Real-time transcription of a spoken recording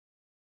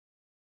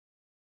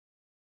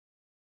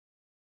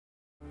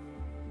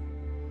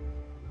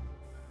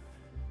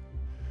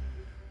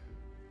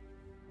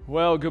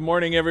Well, good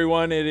morning,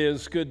 everyone. It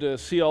is good to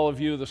see all of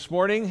you this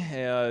morning.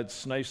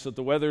 It's nice that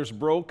the weather's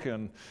broke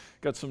and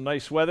got some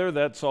nice weather.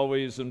 That's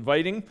always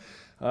inviting.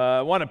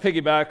 I want to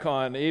piggyback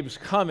on Abe's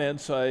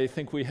comments. I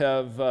think we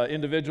have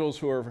individuals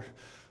who are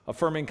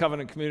affirming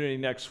Covenant Community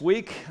next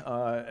week.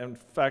 In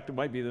fact, it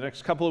might be the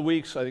next couple of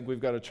weeks. I think we've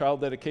got a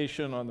child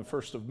dedication on the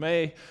 1st of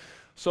May.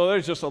 So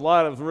there's just a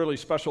lot of really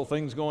special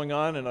things going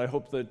on, and I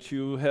hope that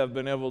you have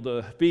been able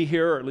to be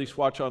here or at least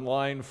watch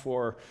online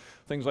for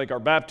things like our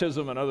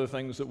baptism and other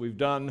things that we've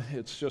done.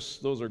 It's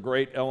just, those are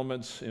great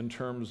elements in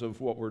terms of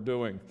what we're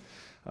doing.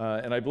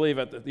 And I believe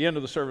at the end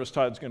of the service,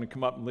 Todd's going to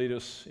come up and lead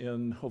us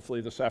in,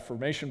 hopefully, this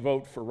affirmation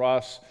vote for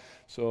Ross.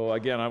 So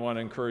again, I want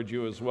to encourage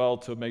you as well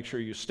to make sure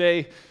you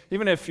stay.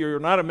 Even if you're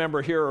not a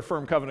member here or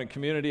Affirm Covenant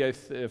Community,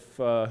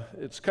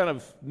 it's kind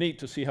of neat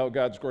to see how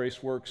God's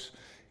grace works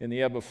in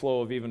the ebb and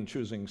flow of even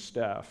choosing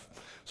staff.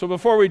 So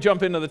before we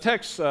jump into the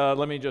text,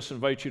 let me just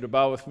invite you to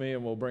bow with me,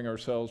 and we'll bring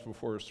ourselves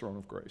before His throne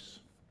of grace.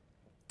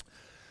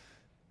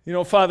 You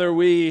know, Father,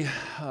 we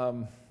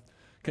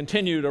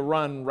continue to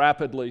run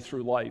rapidly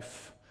through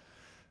life.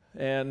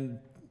 And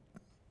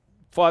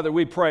Father,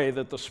 we pray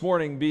that this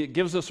morning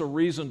gives us a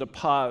reason to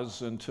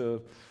pause and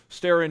to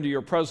stare into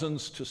your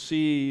presence, to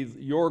see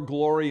your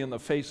glory in the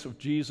face of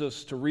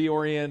Jesus, to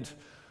reorient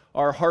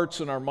our hearts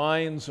and our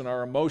minds and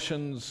our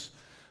emotions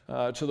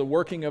to the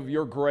working of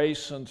your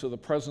grace and to the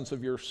presence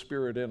of your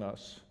Spirit in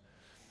us.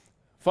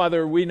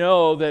 Father, we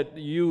know that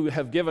you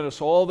have given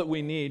us all that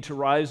we need to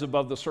rise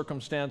above the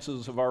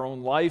circumstances of our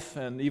own life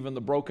and even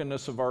the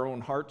brokenness of our own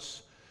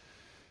hearts.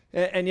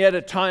 And yet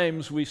at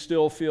times we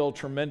still feel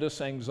tremendous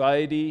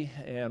anxiety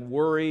and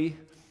worry.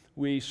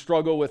 We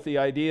struggle with the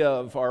idea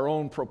of our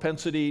own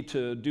propensity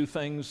to do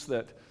things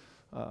that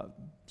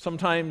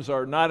sometimes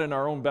are not in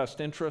our own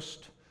best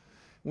interest.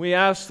 We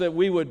ask that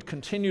we would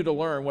continue to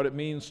learn what it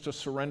means to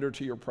surrender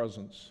to your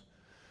presence,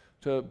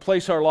 to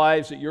place our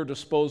lives at your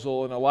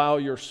disposal and allow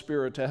your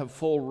Spirit to have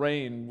full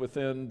reign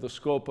within the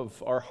scope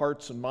of our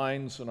hearts and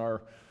minds and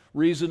our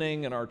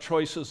reasoning and our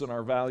choices and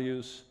our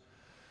values.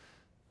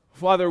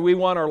 Father, we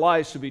want our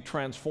lives to be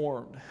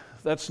transformed.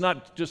 That's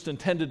not just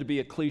intended to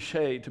be a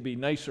cliche, to be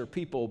nicer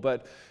people,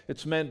 but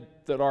it's meant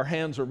that our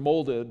hands are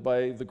molded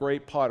by the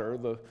great potter,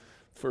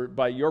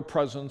 by your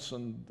presence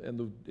and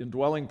the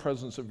indwelling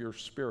presence of your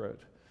Spirit,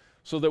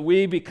 so that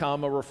we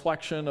become a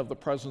reflection of the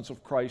presence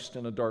of Christ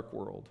in a dark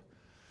world.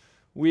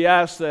 We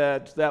ask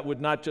that that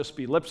would not just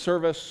be lip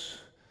service,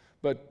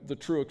 but the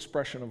true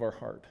expression of our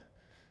heart.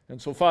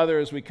 And so, Father,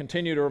 as we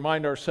continue to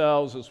remind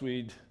ourselves, as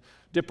we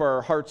dip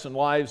our hearts and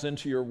lives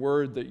into your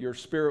word, that your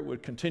Spirit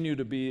would continue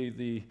to be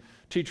the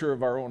teacher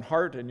of our own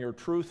heart and your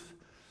truth,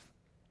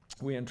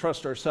 we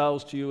entrust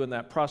ourselves to you in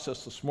that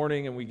process this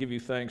morning, and we give you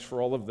thanks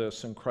for all of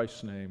this in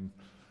Christ's name.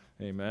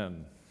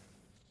 Amen.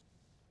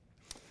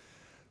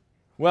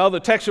 Well,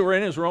 the text that we're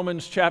in is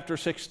Romans chapter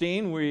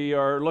 16. We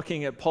are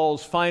looking at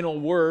Paul's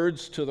final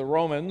words to the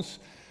Romans.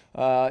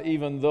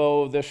 Even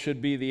though this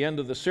should be the end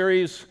of the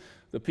series,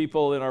 the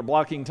people in our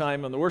blocking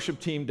time on the worship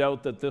team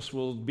doubt that this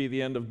will be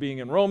the end of being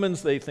in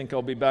Romans. They think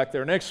I'll be back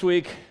there next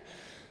week.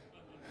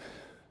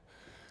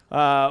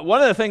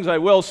 One of the things I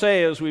will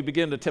say as we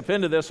begin to tip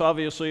into this,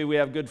 obviously we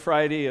have Good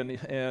Friday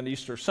and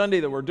Easter Sunday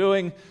that we're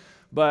doing,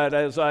 but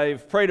as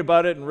I've prayed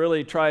about it and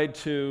really tried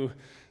to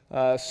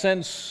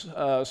sense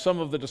some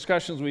of the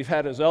discussions we've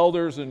had as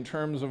elders in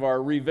terms of our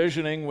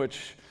revisioning,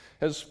 which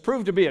has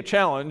proved to be a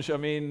challenge. I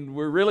mean,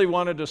 we really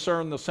want to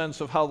discern the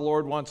sense of how the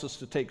Lord wants us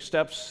to take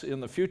steps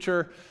in the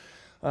future.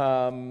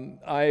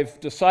 I've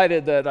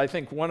decided that I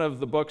think one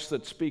of the books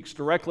that speaks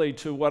directly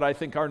to what I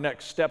think our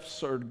next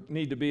steps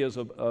need to be as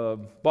a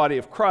body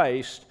of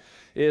Christ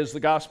is the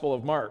Gospel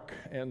of Mark.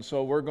 And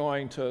so we're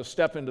going to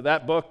step into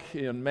that book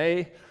in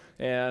May,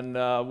 and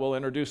we'll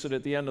introduce it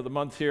at the end of the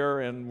month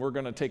here, and we're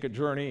going to take a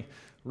journey,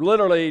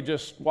 literally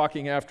just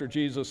walking after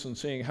Jesus and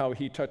seeing how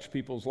he touched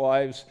people's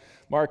lives.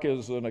 Mark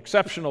is an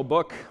exceptional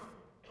book,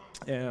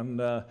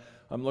 and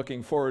I'm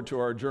looking forward to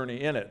our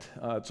journey in it.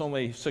 It's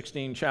only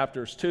 16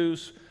 chapters too.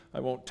 I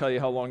won't tell you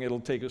how long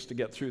it'll take us to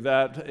get through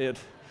that.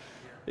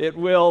 It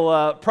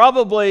will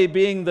probably,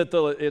 being that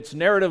it's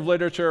narrative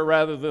literature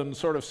rather than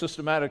sort of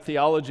systematic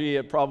theology,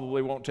 it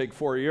probably won't take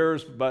 4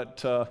 years,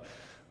 but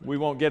we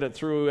won't get it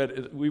through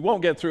it. We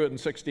won't get through it in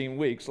 16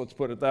 weeks, let's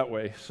put it that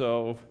way.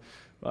 So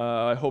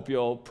I hope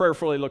you'll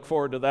prayerfully look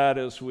forward to that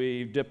as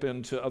we dip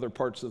into other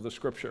parts of the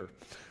Scripture.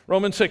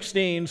 Romans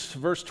 16,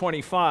 verse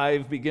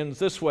 25 begins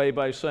this way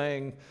by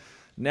saying,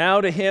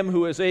 "Now to him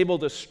who is able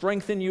to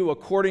strengthen you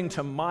according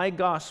to my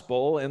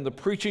gospel and the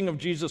preaching of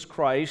Jesus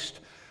Christ,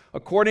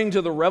 according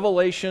to the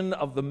revelation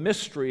of the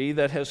mystery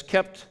that has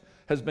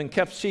been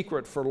kept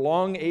secret for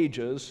long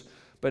ages,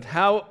 but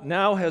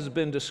now has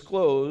been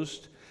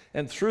disclosed,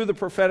 and through the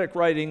prophetic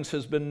writings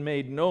has been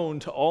made known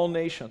to all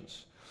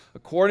nations,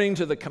 according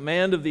to the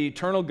command of the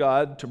eternal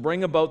God, to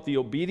bring about the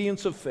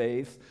obedience of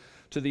faith,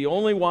 to the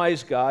only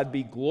wise God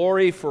be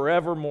glory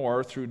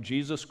forevermore through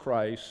Jesus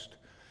Christ.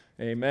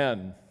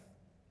 Amen."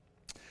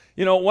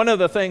 You know, one of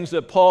the things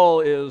that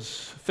Paul is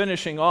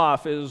finishing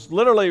off is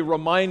literally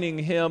reminding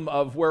him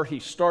of where he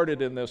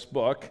started in this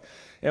book,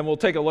 and we'll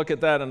take a look at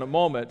that in a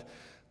moment.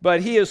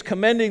 But he is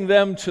commending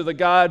them to the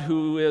God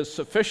who is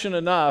sufficient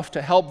enough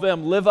to help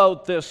them live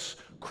out this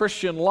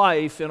Christian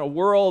life in a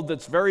world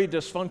that's very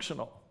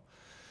dysfunctional.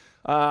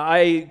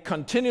 I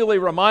continually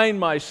remind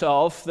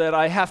myself that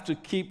I have to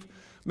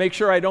make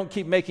sure I don't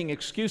keep making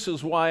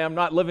excuses why I'm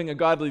not living a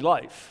godly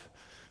life.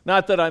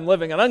 Not that I'm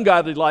living an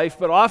ungodly life,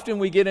 but often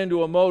we get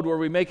into a mode where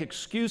we make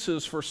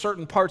excuses for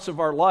certain parts of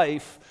our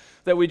life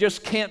that we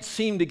just can't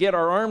seem to get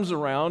our arms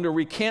around, or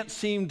we can't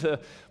seem to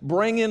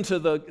bring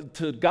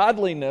to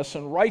godliness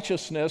and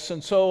righteousness.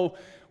 And so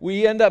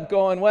we end up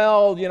going,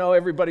 well, you know,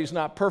 everybody's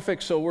not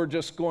perfect, so we're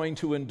just going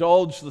to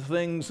indulge the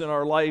things in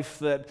our life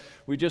that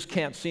we just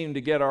can't seem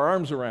to get our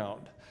arms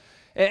around.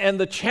 And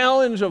the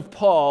challenge of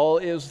Paul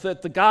is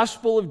that the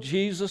gospel of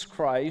Jesus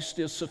Christ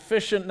is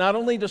sufficient not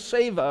only to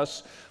save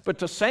us, but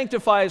to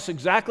sanctify us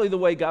exactly the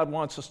way God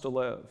wants us to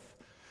live.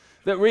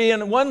 That we,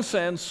 in one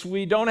sense,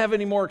 we don't have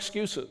any more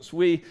excuses.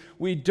 We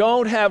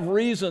don't have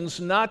reasons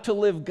not to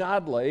live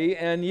godly,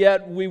 and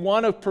yet we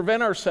want to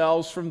prevent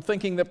ourselves from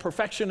thinking that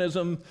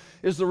perfectionism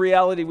is the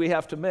reality we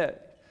have to meet.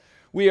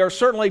 We are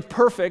certainly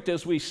perfect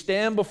as we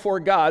stand before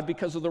God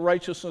because of the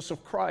righteousness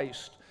of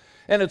Christ.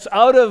 And it's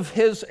out of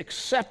His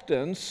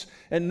acceptance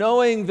and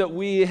knowing that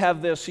we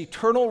have this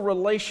eternal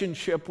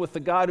relationship with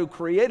the God who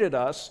created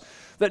us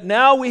that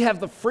now we have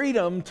the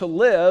freedom to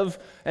live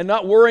and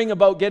not worrying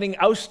about getting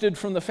ousted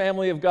from the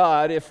family of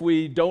God if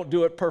we don't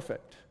do it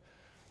perfect.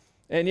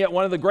 And yet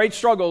one of the great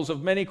struggles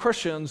of many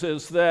Christians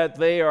is that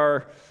they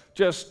are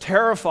just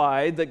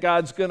terrified that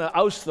God's going to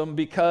oust them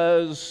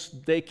because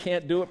they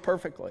can't do it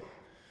perfectly.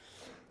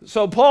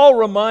 So Paul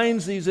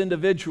reminds these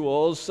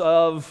individuals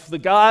of the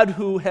God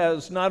who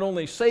has not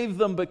only saved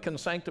them but can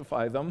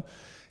sanctify them.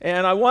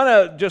 And I want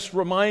to just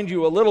remind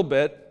you a little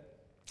bit,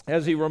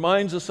 as he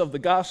reminds us of the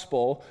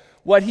gospel,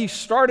 what he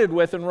started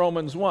with in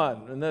Romans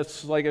 1. And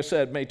that's, like I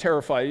said, may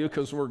terrify you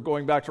because we're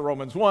going back to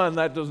Romans 1.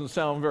 That doesn't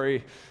sound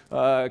very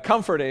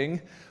comforting.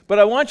 But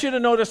I want you to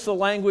notice the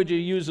language he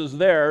uses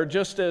there,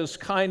 just as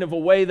kind of a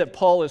way that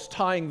Paul is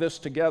tying this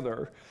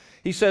together.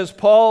 He says,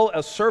 Paul,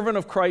 a servant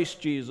of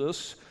Christ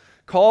Jesus,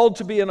 called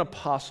to be an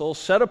apostle,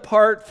 set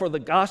apart for the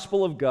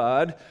gospel of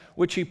God,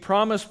 which he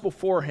promised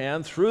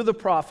beforehand through the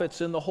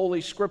prophets in the Holy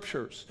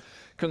Scriptures,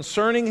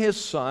 concerning his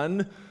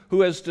Son,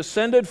 who has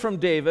descended from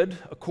David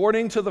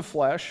according to the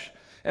flesh,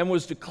 and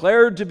was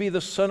declared to be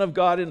the Son of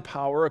God in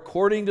power,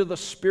 according to the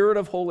Spirit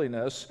of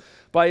holiness,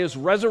 by his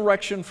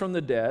resurrection from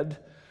the dead,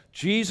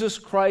 Jesus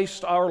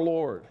Christ our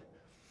Lord,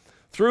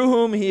 through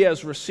whom he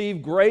has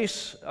received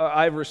grace.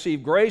 I've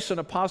received grace and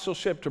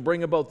apostleship to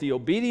bring about the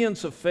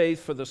obedience of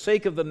faith for the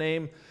sake of the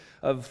name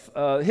of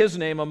his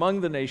name among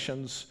the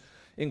nations,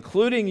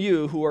 including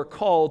you who are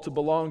called to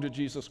belong to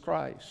Jesus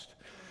Christ.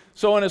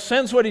 So in a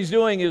sense, what he's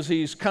doing is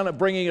he's kind of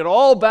bringing it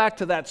all back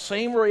to that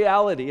same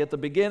reality at the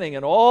beginning.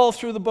 And all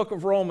through the book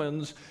of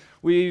Romans,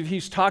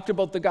 he's talked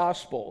about the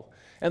gospel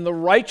and the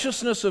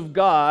righteousness of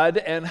God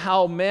and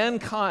how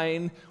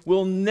mankind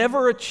will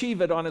never achieve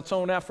it on its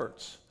own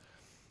efforts.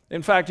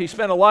 In fact, he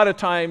spent a lot of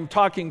time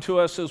talking to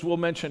us, as we'll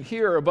mention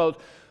here,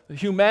 about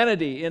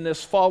humanity in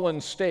this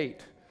fallen state.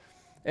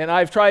 And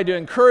I've tried to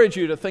encourage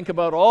you to think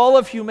about all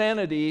of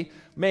humanity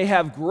may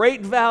have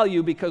great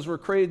value because we're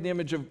created in the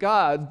image of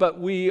God, but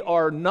we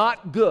are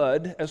not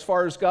good as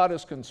far as God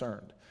is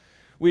concerned.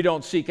 We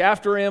don't seek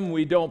after Him,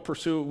 we don't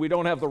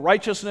have the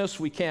righteousness,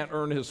 we can't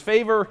earn His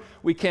favor,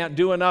 we can't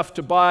do enough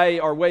to buy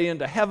our way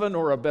into heaven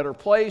or a better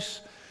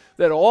place,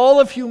 that all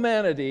of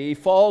humanity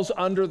falls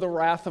under the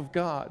wrath of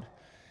God.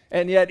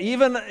 And yet,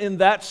 even in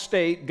that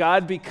state,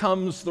 God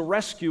becomes the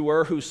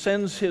rescuer who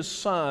sends His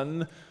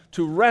Son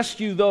to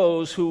rescue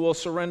those who will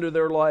surrender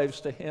their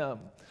lives to Him.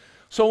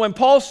 So when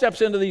Paul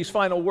steps into these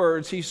final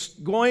words, he's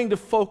going to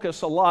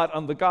focus a lot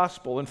on the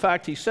gospel. In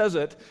fact, he says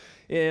it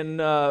in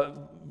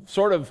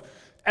sort of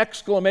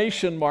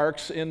exclamation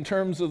marks in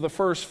terms of the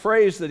first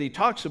phrase that he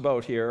talks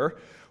about here,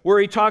 where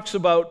he talks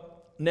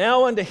about,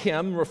 now unto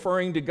Him,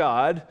 referring to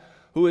God,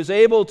 who is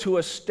able to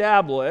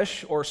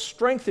establish or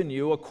strengthen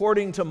you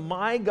according to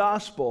my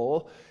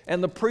gospel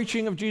and the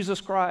preaching of Jesus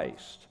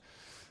Christ.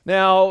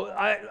 Now,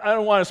 I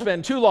don't want to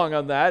spend too long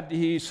on that.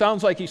 He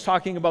sounds like he's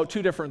talking about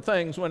two different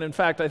things, when in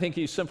fact I think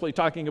he's simply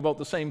talking about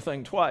the same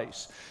thing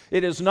twice.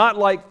 It is not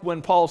like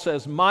when Paul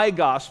says my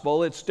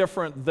gospel, it's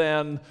different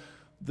than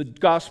the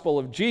gospel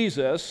of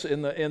Jesus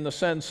in the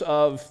sense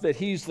of that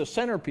he's the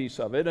centerpiece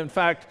of it. In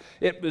fact,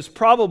 it is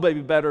probably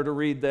better to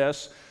read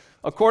this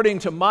according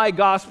to my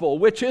gospel,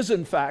 which is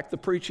in fact the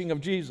preaching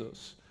of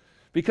Jesus.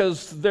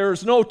 Because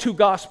there's no two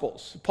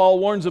gospels. Paul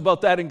warns about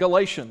that in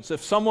Galatians.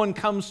 If someone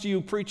comes to you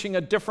preaching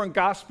a different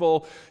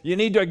gospel, you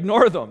need to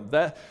ignore them.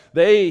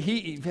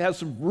 He has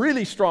some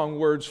really strong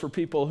words for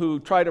people who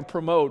try to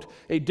promote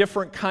a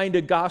different kind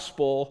of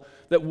gospel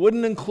that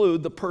wouldn't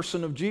include the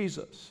person of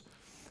Jesus.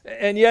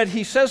 And yet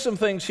he says some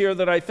things here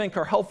that I think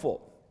are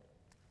helpful.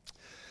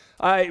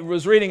 I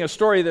was reading a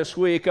story this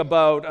week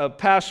about a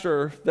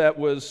pastor that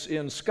was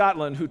in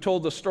Scotland who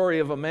told the story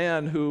of a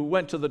man who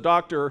went to the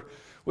doctor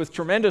with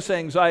tremendous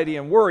anxiety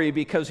and worry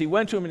because he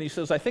went to him and he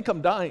says, "I think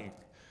I'm dying."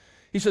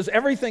 He says,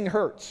 "Everything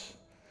hurts."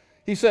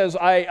 He says,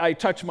 I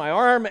touch my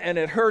arm and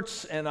it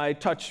hurts, and I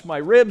touch my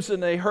ribs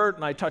and they hurt,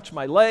 and I touch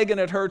my leg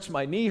and it hurts,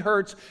 my knee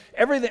hurts,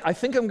 everything. I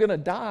think I'm going to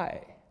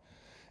die.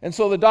 And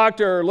so the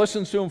doctor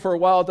listens to him for a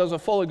while, does a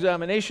full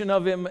examination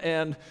of him,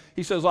 and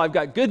he says, "Well, I've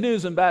got good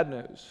news and bad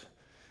news."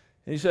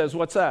 And he says,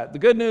 "What's that?" "The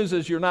good news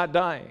is you're not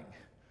dying.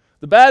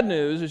 The bad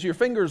news is your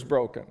finger's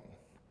broken.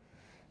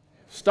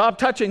 Stop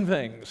touching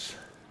things."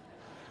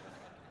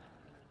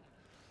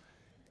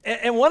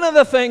 And one of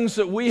the things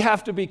that we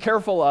have to be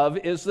careful of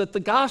is that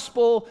the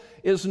gospel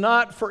is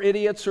not for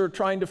idiots who are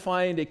trying to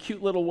find a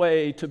cute little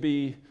way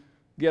to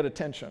get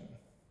attention.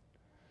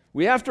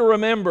 We have to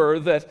remember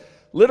that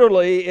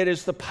literally it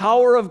is the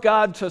power of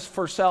God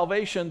for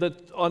salvation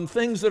that on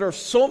things that are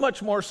so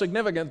much more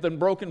significant than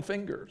broken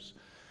fingers.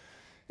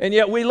 And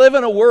yet we live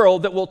in a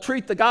world that will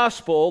treat the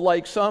gospel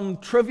like some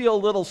trivial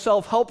little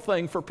self-help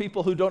thing for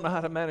people who don't know how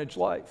to manage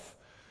life.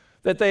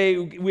 That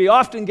we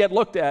often get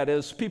looked at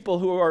as people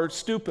who are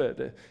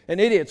stupid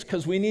and idiots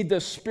because we need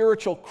this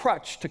spiritual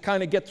crutch to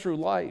kind of get through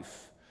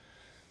life.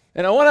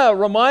 And I want to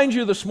remind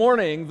you this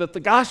morning that the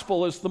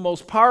gospel is the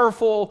most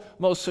powerful,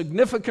 most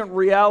significant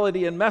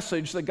reality and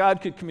message that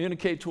God could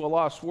communicate to a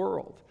lost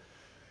world.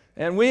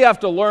 And we have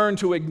to learn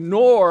to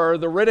ignore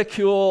the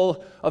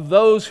ridicule of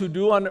those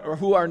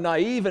who are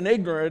naive and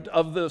ignorant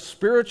of the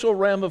spiritual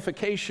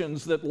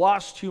ramifications that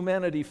lost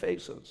humanity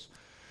faces.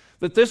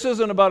 That this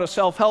isn't about a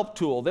self-help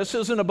tool. This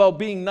isn't about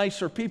being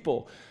nicer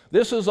people.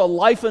 This is a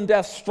life and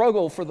death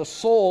struggle for the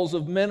souls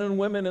of men and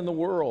women in the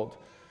world.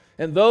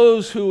 And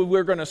those who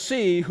we're going to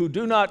see who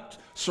do not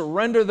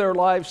surrender their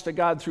lives to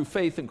God through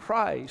faith in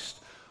Christ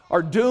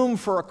are doomed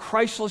for a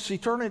Christless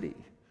eternity.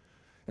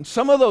 And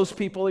some of those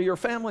people are your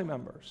family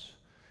members.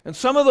 And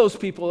some of those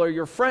people are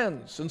your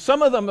friends. And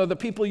some of them are the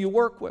people you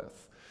work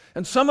with.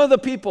 And some of the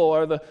people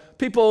are the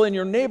people in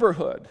your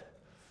neighborhood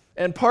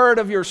and part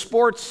of your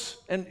sports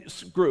and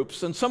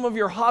groups and some of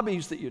your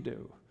hobbies that you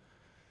do.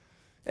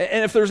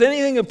 And if there's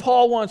anything that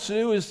Paul wants to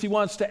do is he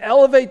wants to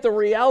elevate the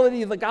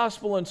reality of the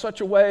gospel in such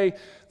a way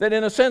that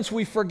in a sense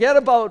we forget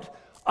about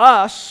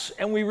us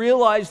and we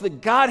realize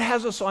that God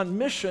has us on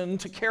mission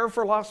to care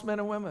for lost men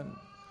and women.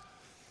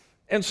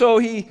 And so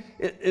he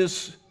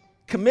is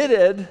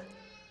committed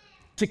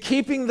to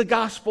keeping the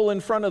gospel in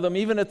front of them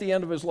even at the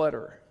end of his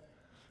letter.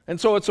 And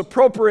so it's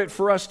appropriate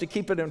for us to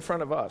keep it in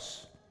front of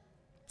us.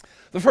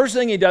 The first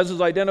thing he does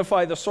is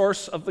identify the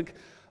source of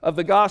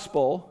the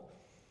gospel,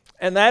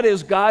 and that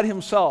is God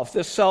himself,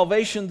 this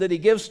salvation that he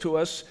gives to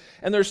us.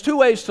 And there's two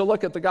ways to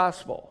look at the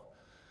gospel.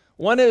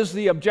 One is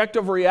the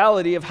objective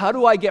reality of how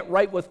do I get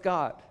right with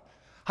God?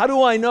 How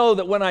do I know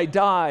that when I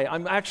die,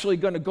 I'm actually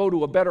going to go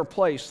to a better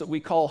place that we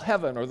call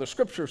heaven, or the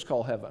scriptures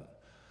call heaven?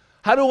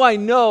 How do I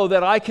know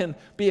that I can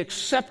be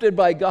accepted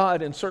by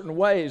God in certain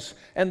ways?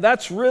 And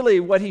that's really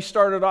what he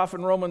started off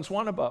in Romans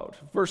 1 about.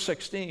 Verse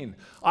 16,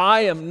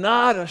 "I am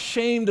not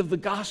ashamed of the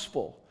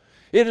gospel.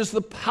 It is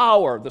the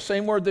power," the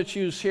same word that's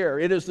used here.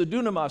 It is the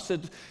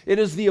dunamis. It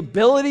is the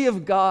ability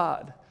of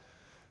God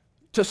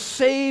to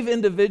save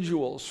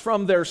individuals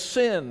from their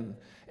sin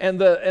and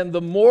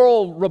the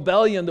moral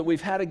rebellion that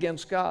we've had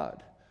against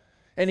God.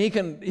 And he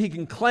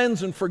can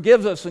cleanse and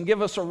forgive us and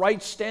give us a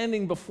right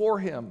standing before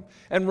him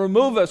and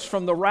remove us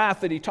from the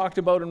wrath that he talked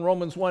about in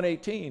Romans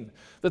 1:18,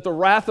 that the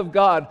wrath of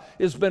God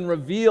has been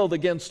revealed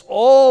against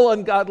all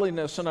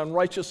ungodliness and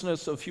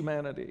unrighteousness of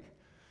humanity.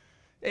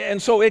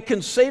 And so it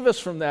can save us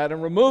from that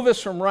and remove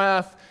us from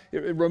wrath.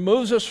 It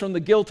removes us from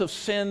the guilt of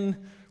sin.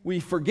 He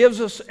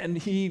forgives us, and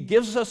he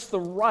gives us the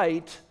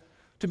right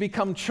to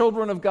become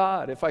children of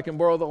God, if I can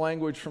borrow the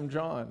language from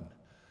John.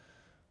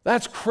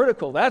 That's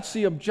critical. That's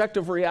the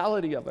objective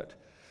reality of it.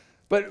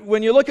 But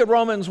when you look at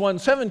Romans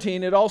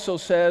 1:17, it also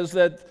says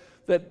that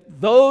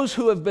those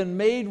who have been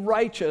made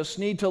righteous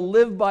need to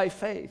live by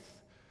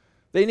faith.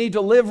 They need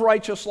to live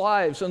righteous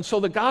lives. And so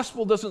the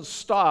gospel doesn't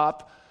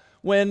stop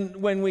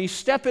when we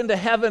step into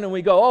heaven and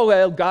we go, "Oh,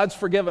 well, God's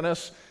forgiven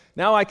us.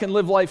 Now I can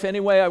live life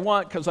any way I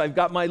want because I've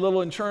got my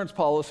little insurance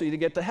policy to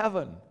get to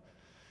heaven."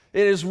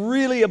 It is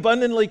really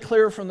abundantly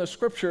clear from the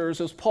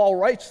scriptures, as Paul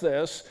writes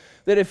this,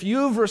 that if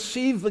you've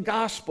received the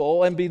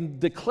gospel and been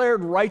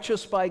declared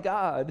righteous by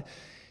God,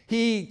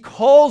 he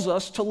calls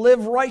us to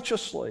live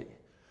righteously.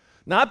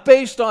 Not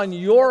based on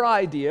your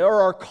idea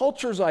or our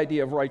culture's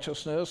idea of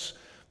righteousness,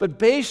 but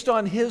based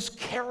on his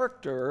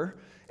character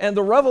and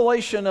the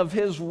revelation of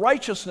his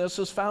righteousness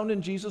is found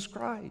in Jesus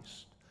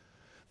Christ.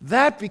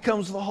 That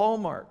becomes the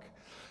hallmark.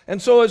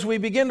 And so as we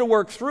begin to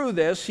work through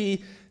this,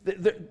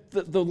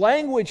 the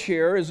language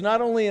here is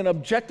not only an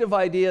objective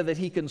idea that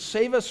he can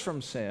save us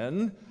from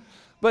sin,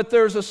 but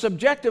there's a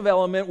subjective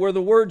element where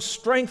the word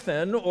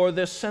strengthen, or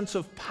this sense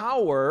of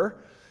power,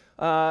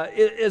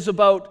 is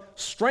about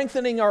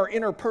strengthening our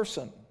inner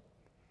person.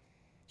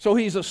 So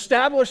he's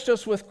established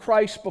us with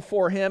Christ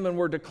before him and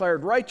we're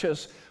declared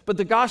righteous, but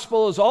the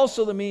gospel is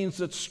also the means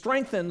that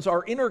strengthens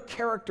our inner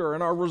character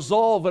and our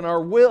resolve and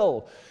our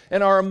will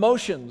and our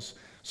emotions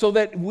so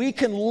that we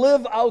can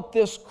live out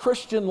this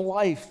Christian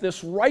life,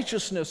 this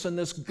righteousness and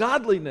this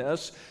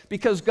godliness,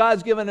 because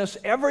God's given us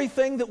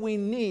everything that we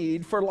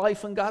need for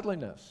life and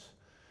godliness.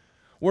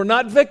 We're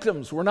not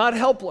victims. We're not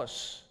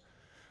helpless.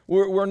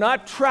 We're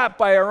not trapped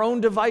by our own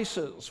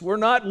devices. We're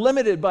not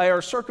limited by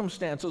our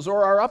circumstances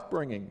or our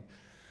upbringing.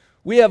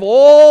 We have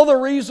all the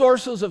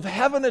resources of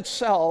heaven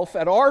itself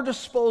at our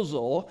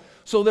disposal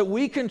so that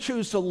we can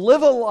choose to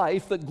live a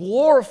life that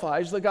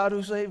glorifies the God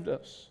who saved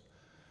us.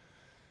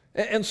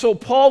 And so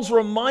Paul's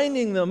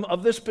reminding them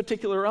of this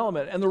particular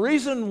element. And the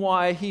reason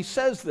why he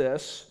says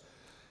this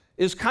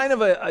is kind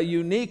of a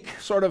unique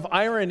sort of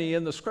irony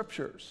in the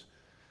Scriptures.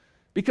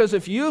 Because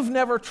if you've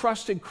never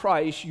trusted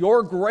Christ,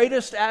 your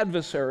greatest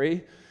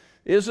adversary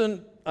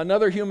isn't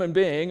another human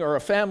being or a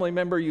family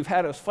member you've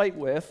had a fight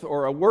with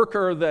or a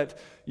worker that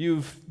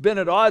you've been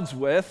at odds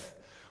with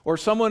or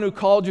someone who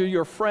called you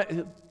your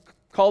friend,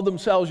 called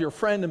themselves your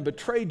friend and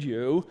betrayed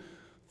you.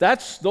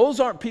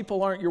 Those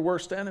people aren't your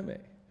worst enemy.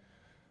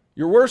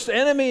 Your worst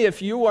enemy,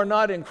 if you are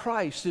not in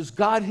Christ, is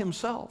God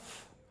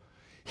himself.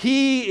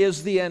 He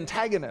is the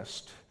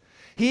antagonist.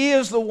 He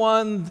is the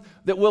one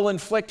that will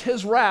inflict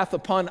his wrath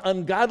upon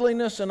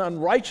ungodliness and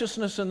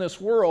unrighteousness in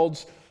this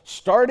world,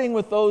 starting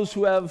with those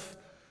who have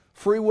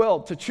free will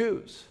to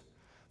choose.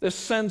 This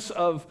sense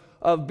of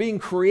being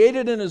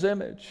created in his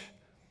image.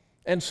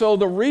 And so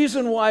the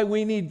reason why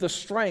we need the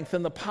strength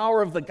and the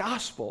power of the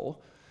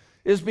gospel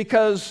is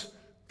because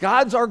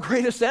God's our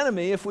greatest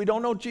enemy if we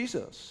don't know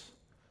Jesus.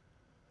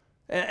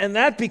 And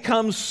that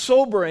becomes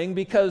sobering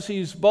because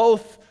he's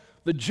both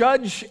the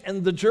judge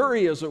and the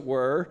jury, as it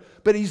were,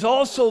 but he's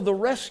also the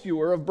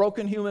rescuer of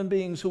broken human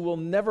beings who will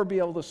never be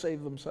able to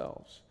save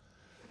themselves.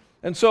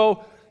 And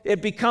so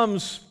it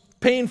becomes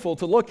painful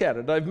to look at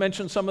it. I've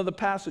mentioned some of the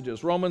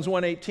passages. Romans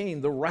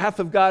 1:18, the wrath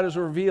of God is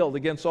revealed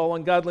against all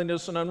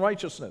ungodliness and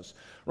unrighteousness.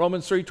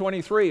 Romans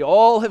 3:23,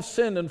 all have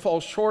sinned and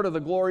fall short of the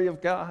glory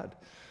of God.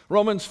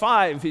 Romans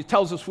 5, he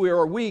tells us we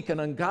are weak and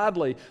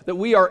ungodly, that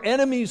we are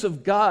enemies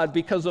of God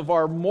because of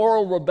our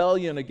moral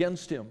rebellion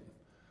against him.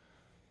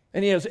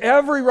 And he has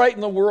every right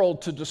in the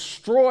world to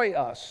destroy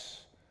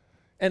us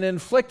and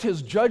inflict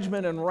his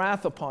judgment and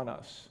wrath upon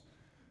us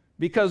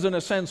because, in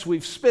a sense,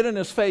 we've spit in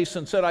his face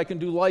and said, I can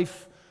do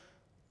life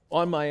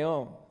on my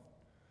own.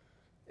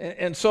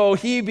 And so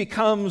he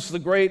becomes the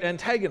great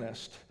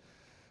antagonist.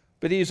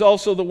 But he's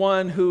also the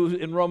one who,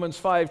 in Romans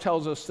 5,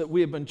 tells us that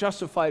we have been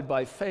justified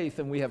by faith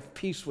and we have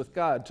peace with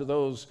God to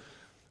those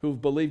who've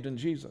believed in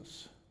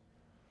Jesus.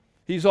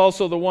 He's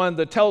also the one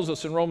that tells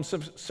us in Romans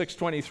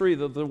 6:23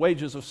 that the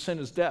wages of sin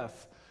is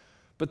death,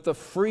 but the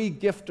free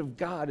gift of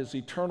God is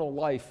eternal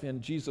life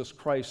in Jesus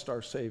Christ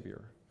our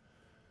Savior.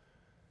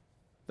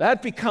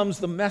 That becomes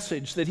the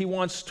message that he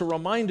wants to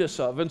remind us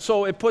of. And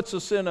so it puts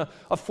us in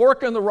a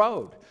fork in the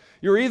road.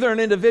 You're either an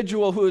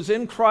individual who is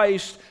in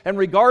Christ, and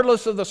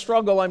regardless of the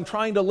struggle, I'm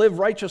trying to live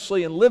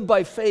righteously and live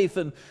by faith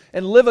and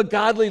live a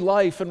godly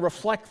life and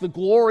reflect the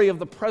glory of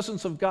the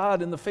presence of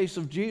God in the face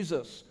of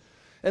Jesus.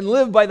 And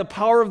live by the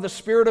power of the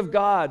Spirit of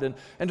God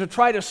and to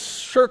try to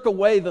shirk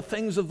away the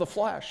things of the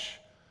flesh.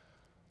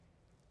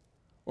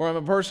 Or I'm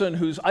a person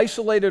who's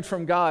isolated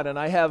from God and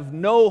I have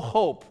no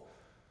hope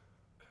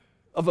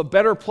of a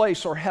better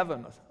place or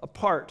heaven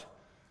apart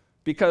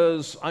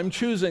because I'm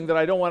choosing that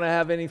I don't want to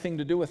have anything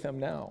to do with him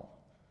now.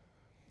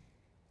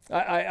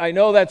 I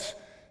know that's,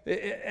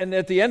 and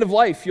at the end of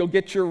life, you'll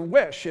get your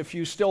wish if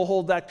you still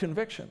hold that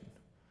conviction.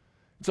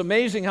 It's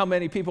amazing how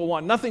many people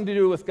want nothing to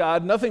do with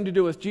God, nothing to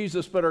do with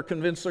Jesus, but are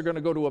convinced they're going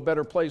to go to a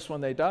better place when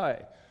they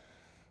die.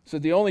 So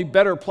the only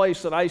better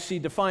place that I see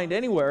defined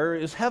anywhere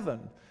is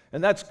heaven,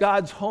 and that's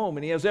God's home,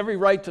 and he has every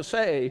right to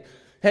say,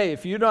 hey,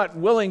 if you're not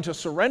willing to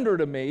surrender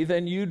to me,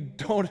 then you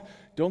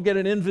don't get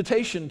an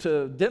invitation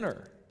to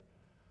dinner.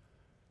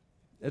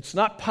 It's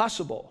not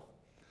possible.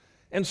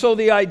 And so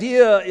the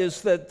idea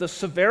is that the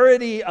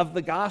severity of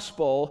the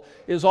gospel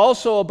is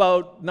also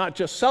about not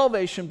just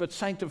salvation, but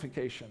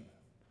sanctification.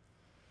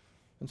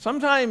 And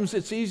sometimes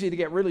it's easy to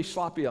get really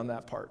sloppy on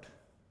that part.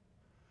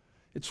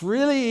 It's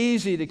really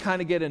easy to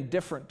kind of get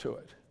indifferent to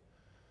it.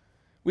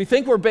 We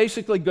think we're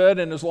basically good,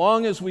 and as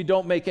long as we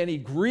don't make any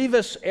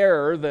grievous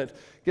error that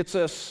gets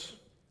us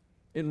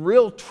in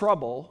real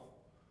trouble,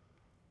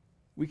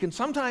 we can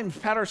sometimes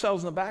pat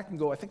ourselves in the back and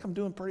go, I think I'm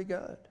doing pretty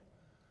good.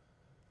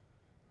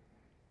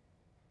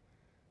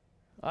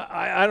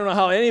 I don't know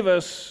how any of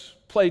us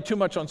play too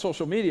much on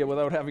social media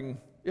without having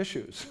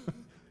issues.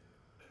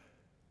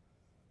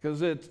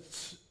 Because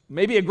it's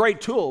maybe a great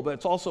tool, but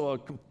it's also a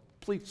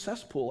complete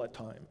cesspool at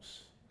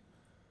times.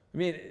 I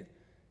mean,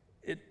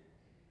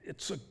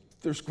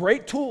 there's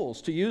great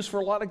tools to use for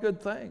a lot of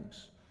good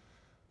things.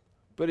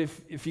 But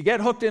if you get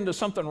hooked into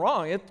something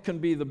wrong, it can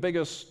be the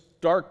biggest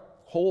dark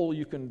hole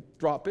you can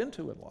drop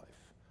into in life.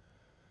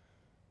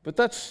 But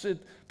that's it.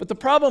 But the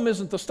problem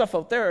isn't the stuff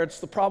out there, it's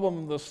the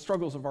problem, the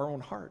struggles of our own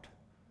heart.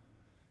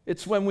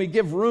 It's when we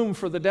give room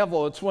for the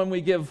devil. It's when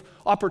we give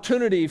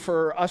opportunity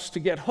for us to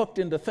get hooked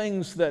into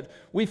things that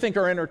we think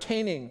are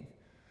entertaining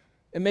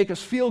and make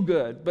us feel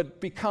good,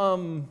 but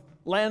become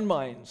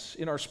landmines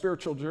in our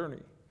spiritual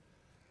journey.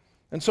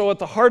 And so at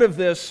the heart of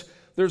this,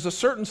 there's a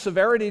certain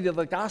severity to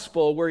the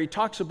gospel where he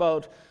talks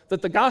about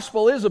that the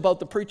gospel is about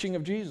the preaching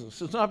of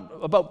Jesus. It's not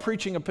about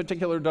preaching a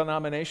particular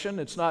denomination.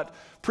 It's not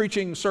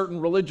preaching certain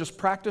religious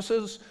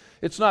practices.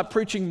 It's not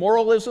preaching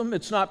moralism.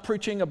 It's not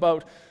preaching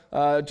about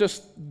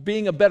just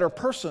being a better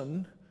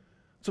person.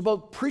 It's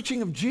about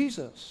preaching of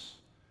Jesus.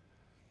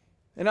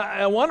 And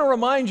I want to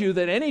remind you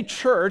that any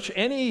church,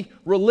 any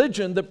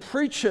religion that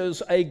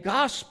preaches a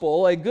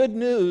gospel, a good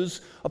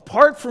news,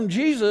 apart from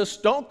Jesus,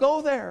 don't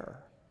go there.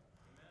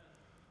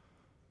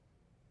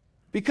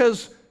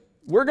 Because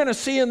we're going to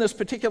see in this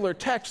particular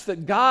text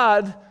that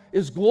God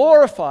is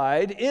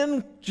glorified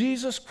in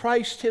Jesus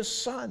Christ, his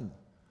Son.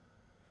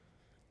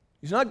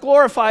 He's not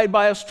glorified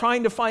by us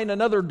trying to find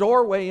another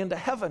doorway into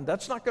heaven.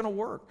 That's not going to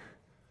work.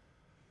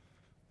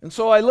 And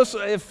so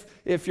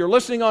if you're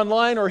listening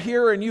online or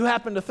here and you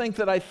happen to think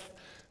that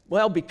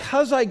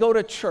because I go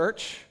to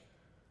church,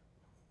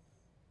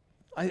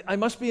 I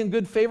must be in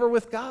good favor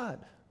with God.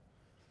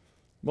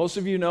 Most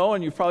of you know,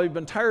 and you've probably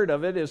been tired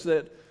of it, is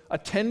that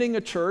attending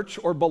a church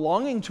or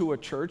belonging to a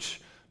church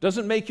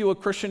doesn't make you a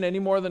Christian any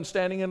more than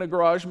standing in a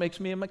garage makes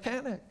me a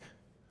mechanic.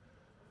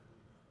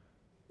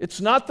 It's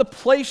not the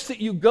place that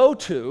you go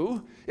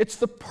to, it's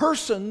the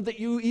person that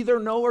you either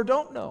know or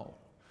don't know.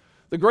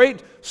 The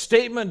great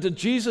statement that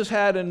Jesus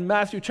had in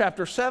Matthew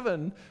chapter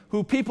 7,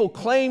 who people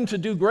claimed to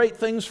do great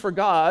things for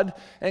God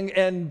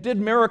and did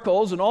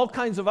miracles and all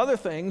kinds of other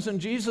things, and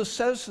Jesus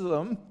says to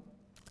them,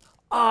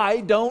 I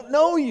don't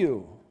know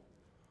you.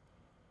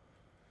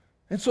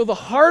 And so the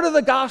heart of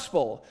the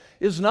gospel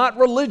is not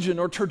religion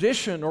or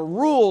tradition or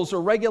rules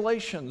or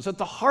regulations. At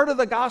the heart of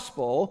the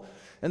gospel,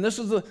 and this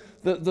is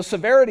the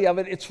severity of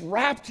it, it's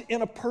wrapped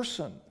in a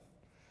person.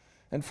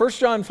 And 1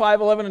 John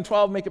 5, 11 and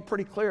 12 make it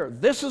pretty clear.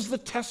 This is the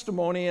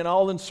testimony, and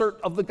I'll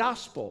insert, of the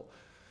gospel.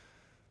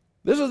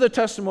 This is the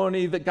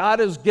testimony that God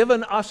has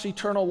given us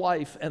eternal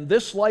life, and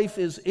this life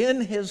is in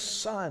his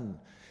Son.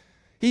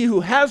 He who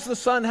has the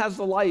Son has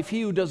the life.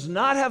 He who does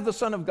not have the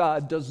Son of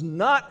God does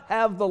not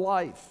have the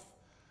life.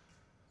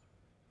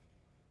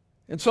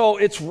 And so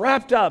it's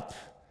wrapped up,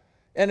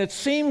 and it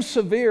seems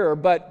severe,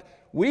 but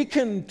we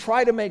can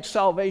try to make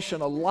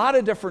salvation a lot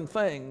of different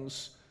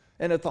things,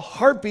 and at the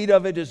heartbeat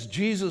of it is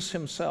Jesus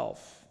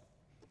himself.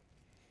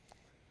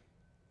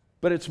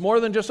 But it's more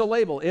than just a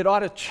label. It ought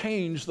to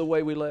change the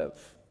way we live.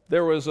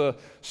 There was a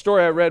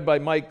story I read by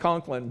Mike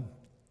Conklin,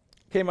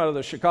 came out of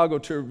the Chicago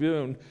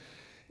Tribune,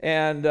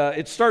 and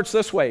it starts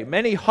this way.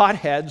 Many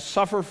hotheads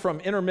suffer from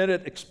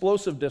intermittent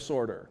explosive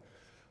disorder,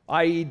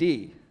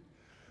 IED.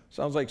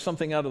 Sounds like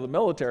something out of the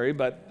military,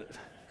 but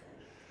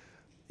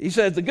he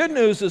said, the good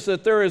news is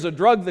that there is a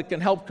drug that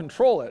can help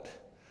control it.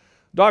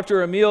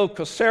 Dr. Emil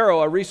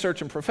Cosero, a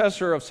researcher and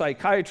professor of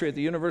psychiatry at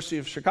the University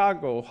of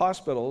Chicago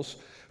Hospitals,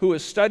 who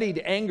has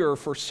studied anger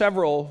for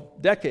several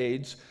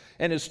decades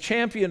and has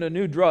championed a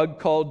new drug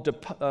called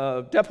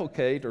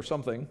Depakote or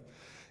something,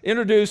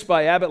 introduced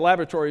by Abbott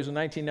Laboratories in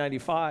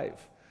 1995.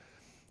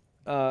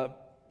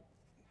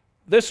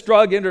 This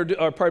drug,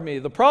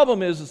 the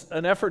problem is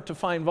an effort to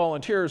find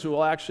volunteers who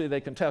they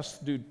can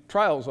do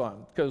trials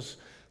on. Because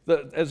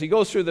as he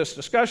goes through this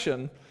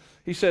discussion,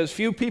 he says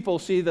few people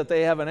see that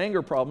they have an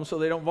anger problem, so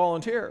they don't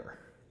volunteer.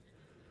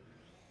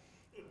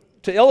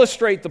 To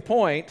illustrate the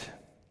point,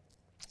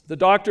 the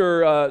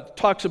doctor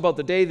talks about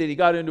the day that he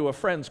got into a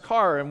friend's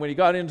car, and when he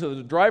got into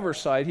the driver's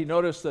side, he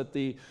noticed that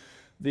the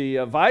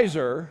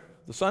visor,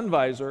 the sun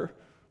visor,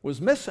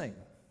 was missing.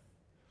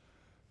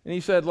 And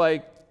he said,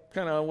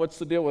 what's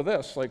the deal with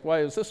this? Why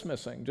is this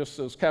missing? Just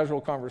as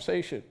casual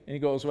conversation. And he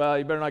goes, well,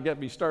 you better not get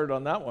me started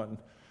on that one.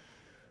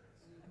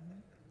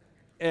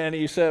 And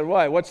he said,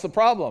 why? What's the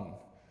problem?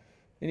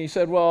 And he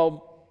said,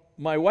 well,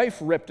 my wife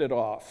ripped it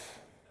off.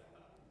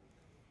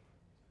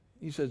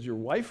 He says, your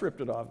wife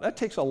ripped it off? That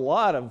takes a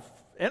lot of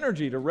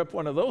energy to rip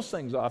one of those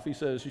things off. He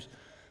says,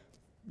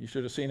 you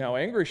should have seen how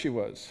angry she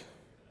was.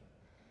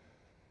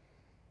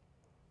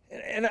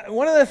 And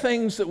one of the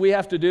things that we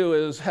have to do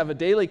is have a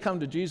daily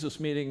come to Jesus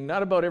meeting,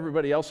 not about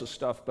everybody else's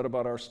stuff, but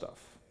about our stuff.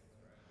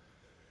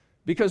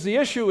 Because the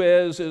issue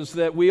is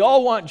that we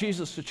all want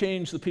Jesus to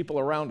change the people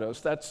around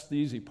us. That's the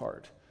easy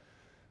part.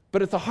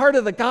 But at the heart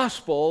of the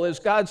gospel is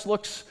God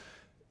looks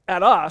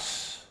at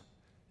us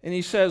and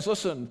he says,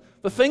 listen,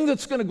 the thing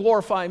that's going to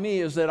glorify me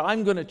is that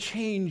I'm going to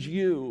change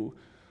you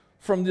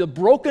from the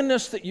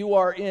brokenness that you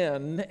are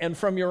in and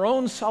from your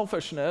own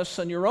selfishness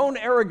and your own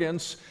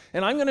arrogance,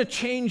 and I'm going to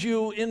change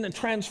you and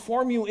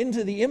transform you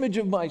into the image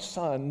of my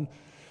Son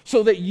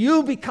so that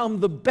you become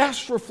the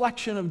best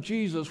reflection of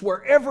Jesus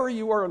wherever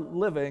you are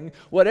living,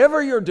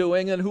 whatever you're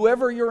doing, and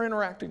whoever you're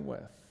interacting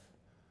with.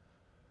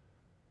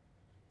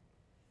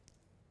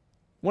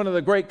 One of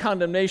the great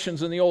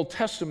condemnations in the Old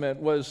Testament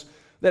was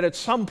that at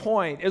some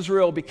point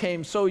Israel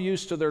became so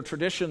used to their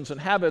traditions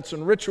and habits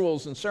and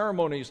rituals and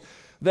ceremonies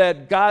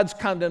that God's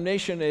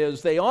condemnation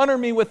is, they honor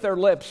me with their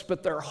lips,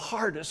 but their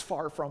heart is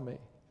far from me.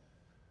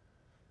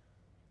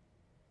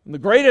 And the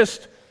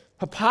greatest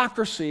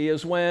hypocrisy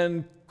is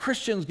when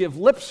Christians give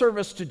lip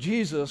service to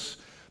Jesus,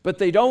 but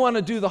they don't want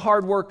to do the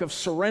hard work of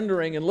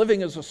surrendering and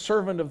living as a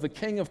servant of the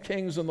King of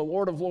Kings and the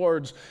Lord of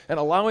Lords and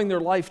allowing their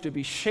life to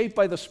be shaped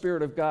by the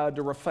Spirit of God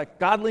to reflect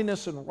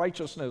godliness and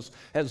righteousness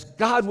as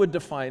God would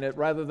define it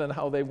rather than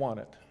how they want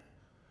it.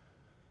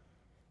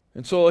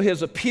 And so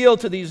his appeal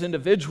to these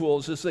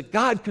individuals is that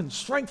God can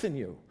strengthen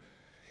you.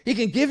 He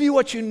can give you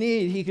what you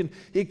need. He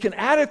can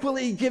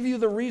adequately give you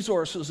the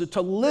resources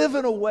to live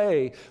in a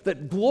way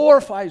that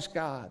glorifies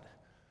God.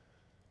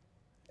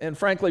 And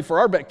frankly, for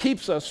our bet,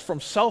 keeps us from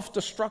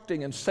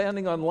self-destructing and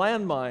standing on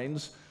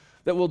landmines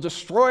that will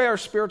destroy our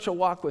spiritual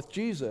walk with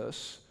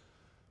Jesus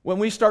when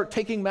we start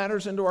taking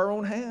matters into our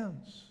own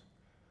hands.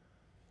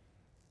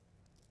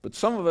 But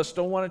some of us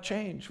don't want to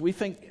change. We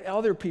think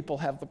other people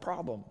have the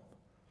problem.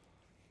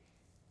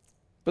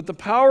 But the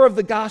power of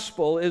the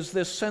gospel is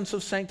this sense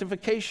of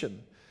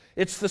sanctification.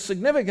 It's the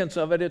significance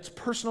of it. It's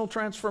personal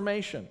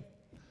transformation.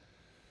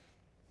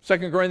 2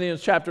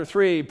 Corinthians chapter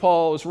 3,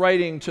 Paul is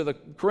writing to the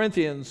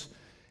Corinthians,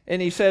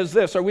 and he says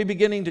this, "Are we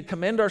beginning to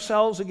commend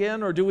ourselves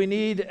again, or do we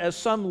need as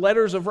some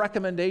letters of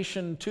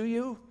recommendation to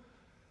you?"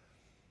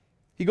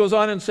 He goes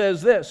on and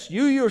says this,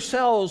 "You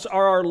yourselves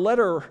are our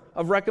letter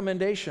of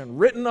recommendation,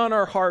 written on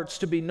our hearts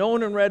to be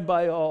known and read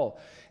by all.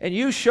 And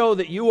you show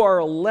that you are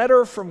a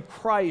letter from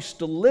Christ,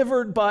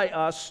 delivered by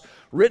us,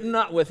 written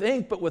not with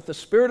ink, but with the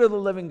Spirit of the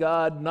living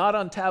God, not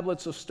on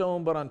tablets of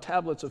stone, but on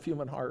tablets of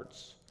human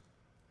hearts."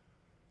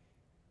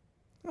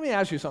 Let me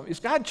ask you something. Is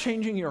God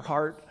changing your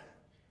heart?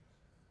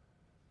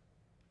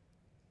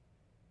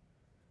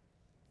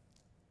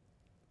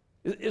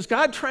 Is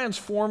God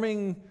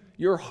transforming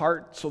your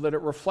heart so that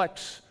it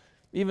reflects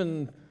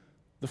even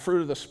the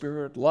fruit of the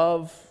Spirit,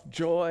 love,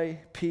 joy,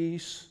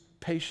 peace,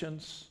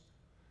 patience,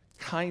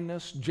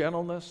 kindness,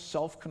 gentleness,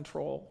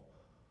 self-control?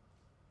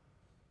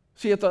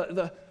 See, at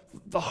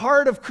the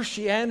heart of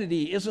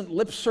Christianity isn't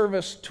lip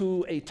service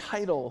to a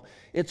title.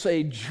 It's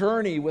a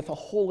journey with a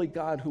holy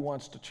God who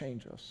wants to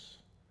change us.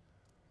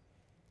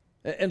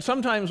 And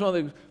sometimes one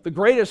of the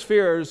greatest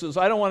fears is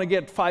I don't want to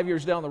get 5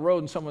 years down the road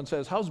and someone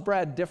says, "How's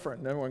Brad different?"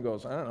 And everyone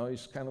goes, "I don't know,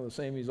 he's kind of the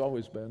same he's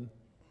always been."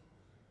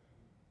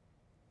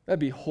 That'd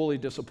be wholly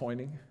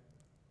disappointing.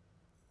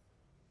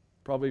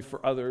 Probably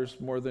for others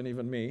more than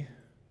even me.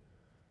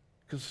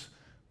 Because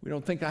we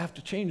don't think I have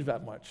to change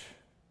that much.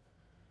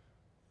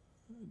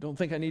 I don't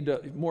think I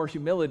need more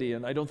humility,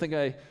 and I don't think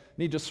I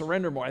need to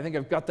surrender more. I think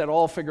I've got that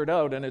all figured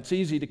out, and it's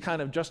easy to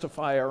kind of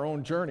justify our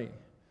own journey.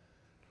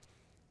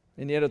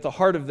 And yet at the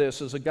heart of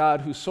this is a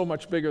God who's so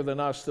much bigger than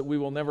us that we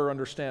will never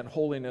understand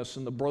holiness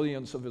and the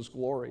brilliance of his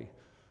glory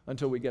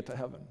until we get to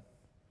heaven.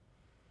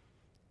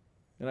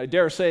 And I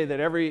dare say that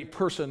every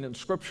person in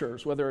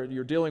Scriptures, whether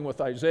you're dealing with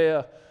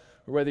Isaiah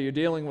or whether you're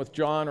dealing with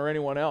John or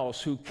anyone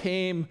else, who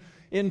came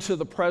into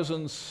the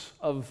presence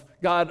of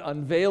God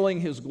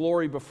unveiling his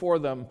glory before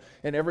them,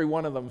 and every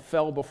one of them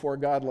fell before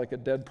God like a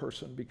dead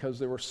person because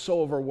they were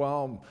so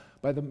overwhelmed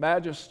by the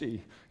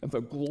majesty and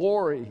the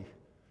glory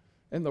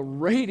and the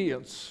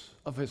radiance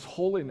of his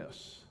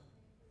holiness.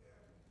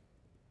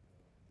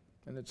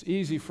 And it's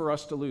easy for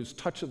us to lose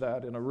touch of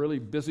that in a really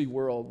busy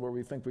world where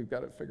we think we've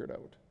got it figured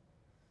out.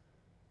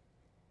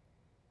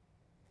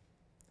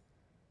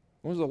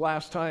 When was the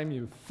last time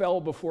you fell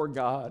before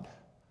God?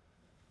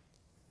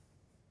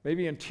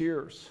 Maybe in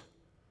tears,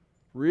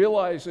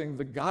 realizing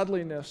the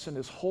godliness and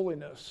his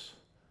holiness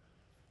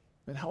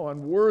and how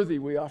unworthy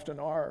we often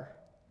are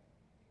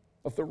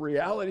of the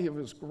reality of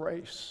his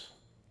grace.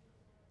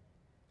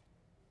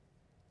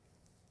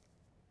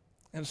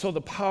 And so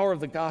the power of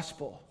the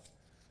gospel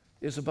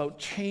is about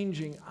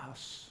changing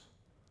us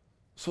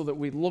so that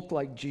we look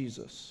like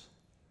Jesus.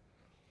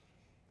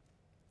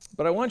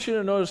 But I want you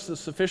to notice the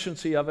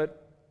sufficiency of it.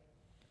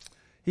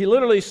 He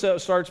literally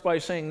starts by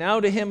saying, "Now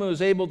to him who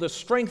is able to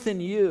strengthen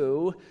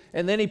you,"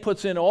 and then he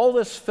puts in all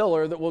this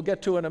filler that we'll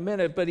get to in a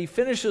minute, but he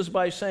finishes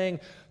by saying,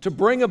 "to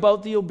bring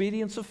about the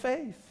obedience of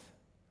faith."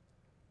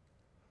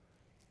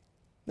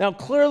 Now,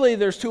 clearly,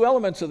 there's two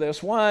elements of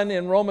this. One,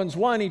 in Romans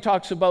 1, he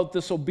talks about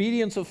this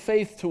obedience of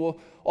faith to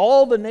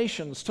all the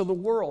nations, to the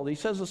world. He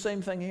says the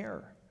same thing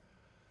here.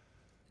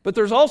 But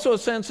there's also a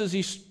sense as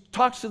he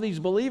talks to these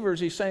believers,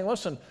 he's saying,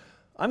 listen,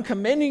 I'm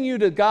commending you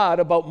to God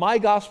about my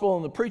gospel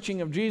and the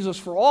preaching of Jesus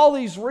for all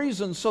these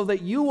reasons so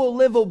that you will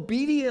live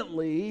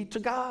obediently to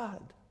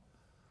God.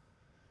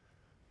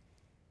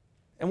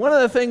 And one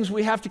of the things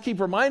we have to keep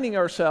reminding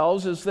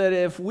ourselves is that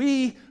if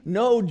we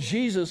know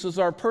Jesus as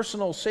our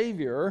personal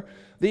Savior,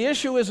 the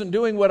issue isn't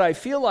doing what I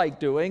feel like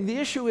doing. The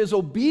issue is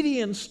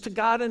obedience to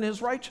God and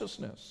his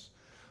righteousness.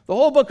 The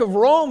whole book of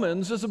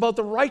Romans is about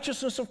the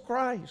righteousness of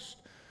Christ.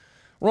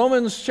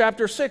 Romans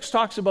chapter 6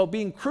 talks about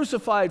being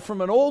crucified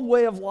from an old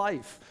way of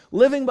life,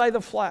 living by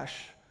the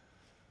flesh.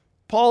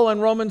 Paul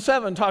in Romans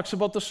 7 talks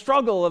about the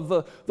struggle of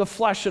the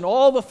flesh and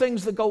all the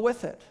things that go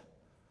with it.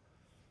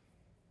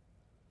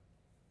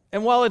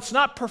 And while it's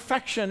not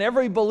perfection,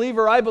 every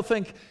believer, I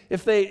think,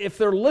 if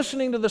they're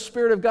listening to the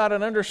Spirit of God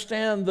and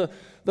understand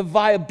the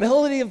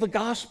viability of the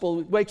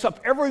gospel, wakes up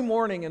every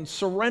morning and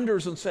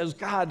surrenders and says,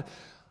 God,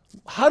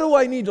 how do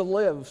I need to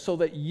live so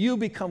that you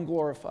become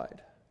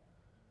glorified?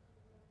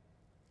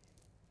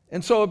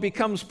 And so it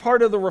becomes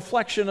part of the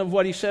reflection of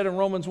what he said in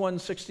Romans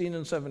 1:16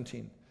 and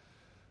 17.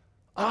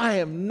 I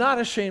am not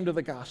ashamed of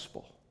the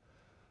gospel,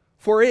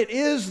 for it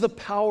is the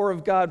power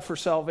of God for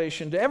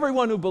salvation to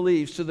everyone who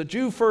believes, to the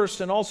Jew first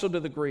and also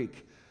to the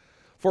Greek.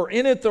 For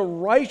in it the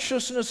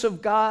righteousness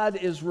of God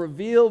is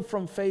revealed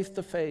from faith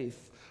to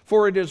faith.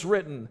 For it is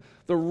written,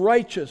 the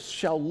righteous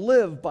shall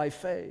live by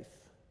faith.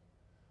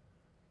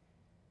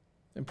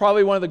 And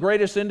probably one of the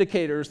greatest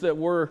indicators that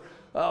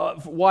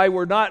why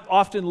we're not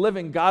often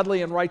living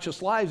godly and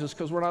righteous lives is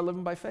because we're not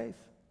living by faith.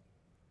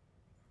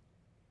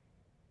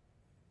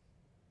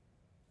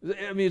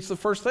 I mean, it's the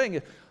first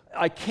thing.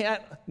 I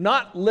can't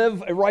not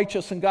live a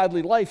righteous and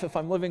godly life if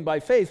I'm living by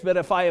faith, but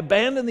if I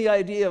abandon the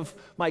idea of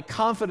my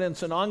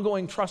confidence and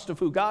ongoing trust of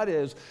who God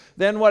is,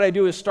 then what I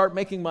do is start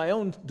making my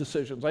own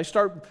decisions. I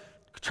start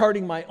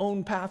charting my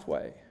own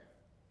pathway.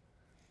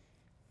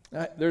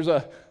 There's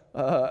a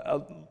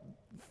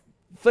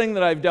thing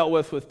that I've dealt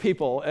with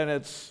people, and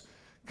it's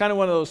kind of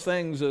one of those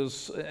things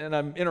and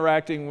I'm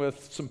interacting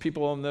with some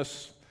people on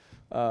this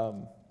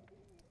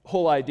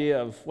whole idea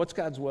of what's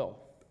God's will.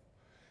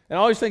 And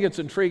I always think it's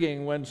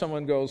intriguing when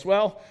someone goes,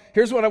 well,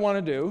 here's what I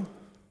want to do.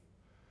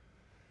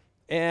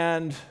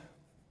 And,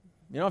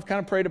 I've kind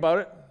of prayed about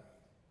it.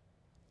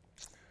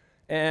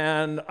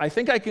 And I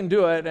think I can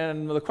do it.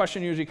 And the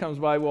question usually comes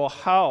by, well,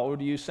 how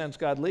do you sense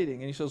God leading?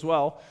 And he says,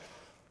 well,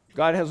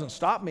 God hasn't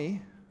stopped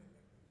me.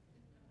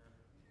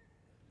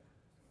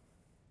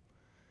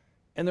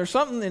 And there's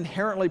something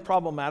inherently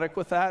problematic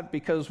with that,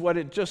 because what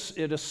it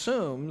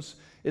assumes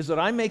is that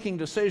I'm making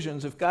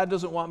decisions. If God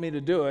doesn't want me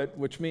to do it,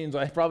 which means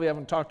I probably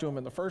haven't talked to him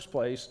in the first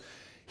place,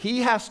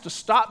 he has to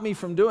stop me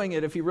from doing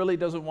it if he really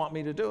doesn't want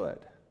me to do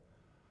it.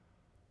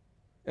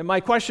 And my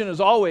question is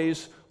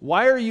always,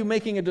 why are you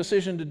making a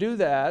decision to do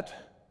that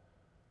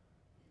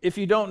if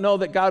you don't know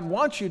that God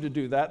wants you to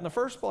do that in the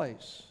first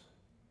place?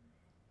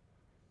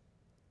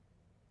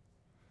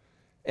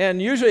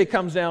 And usually it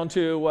comes down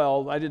to,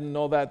 well, I didn't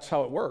know that's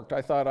how it worked.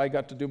 I thought I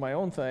got to do my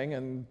own thing,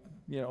 and,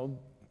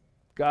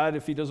 God,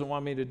 if he doesn't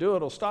want me to do it,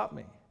 he'll stop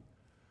me.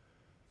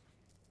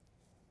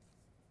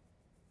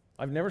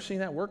 I've never seen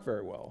that work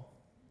very well.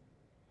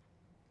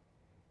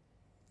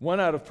 One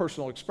out of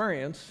personal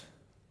experience,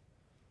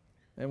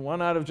 and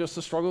one out of just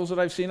the struggles that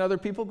I've seen other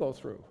people go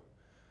through.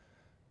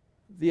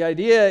 The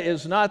idea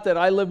is not that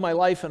I live my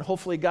life and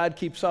hopefully God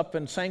keeps up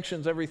and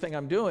sanctions everything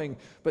I'm doing,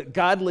 but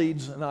God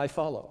leads and I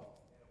follow.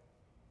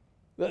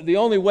 The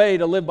only way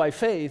to live by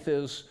faith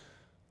is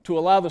to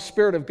allow the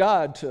Spirit of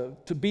God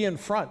to be in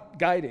front,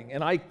 guiding.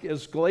 And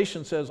as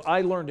Galatians says,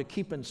 I learn to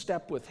keep in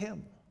step with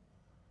him.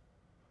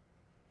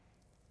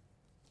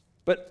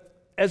 But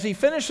as he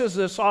finishes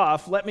this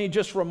off, let me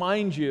just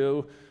remind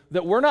you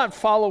that we're not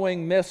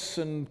following myths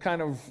and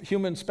kind of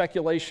human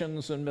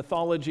speculations and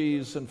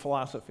mythologies and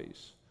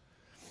philosophies.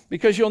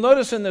 Because you'll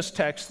notice in this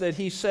text that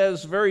he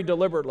says very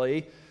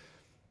deliberately,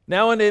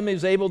 now in him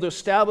is able to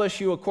establish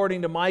you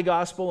according to my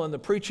gospel and the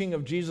preaching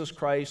of Jesus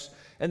Christ.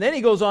 And then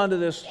he goes on to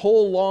this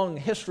whole long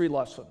history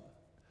lesson.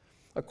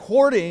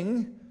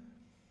 According,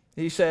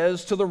 he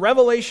says, to the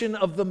revelation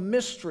of the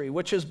mystery,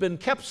 which has been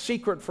kept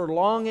secret for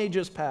long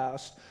ages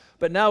past,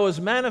 but now is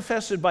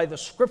manifested by the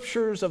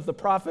scriptures of the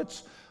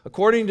prophets,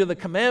 according to the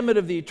commandment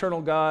of the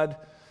eternal God,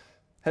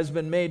 has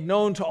been made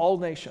known to all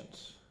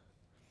nations.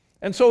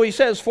 And so he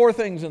says four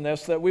things in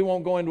this that we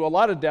won't go into a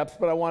lot of depth,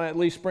 but I want to at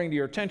least bring to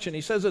your attention.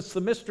 He says it's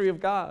the mystery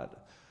of God.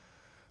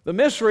 The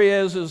mystery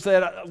is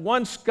that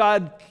once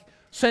God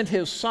sent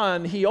his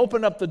Son, he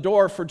opened up the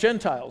door for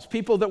Gentiles,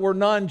 people that were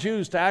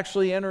non-Jews, to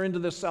actually enter into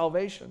this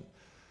salvation.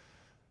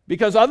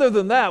 Because other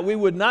than that, we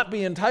would not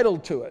be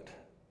entitled to it.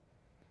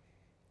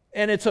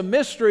 And it's a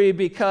mystery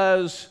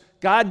because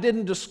God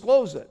didn't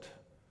disclose it.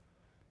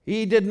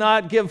 He did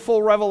not give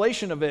full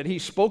revelation of it. He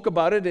spoke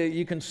about it.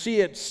 You can see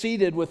it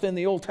seated within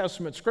the Old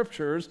Testament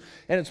scriptures,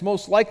 and it's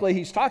most likely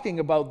he's talking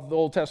about the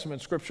Old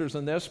Testament scriptures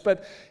in this,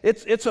 but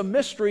it's a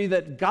mystery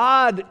that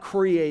God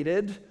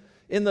created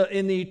in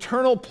the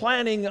eternal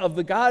planning of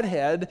the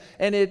Godhead,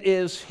 and it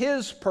is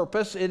his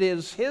purpose, it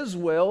is his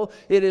will,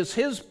 it is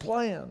his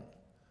plan.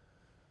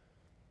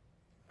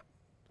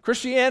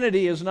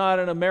 Christianity is not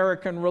an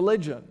American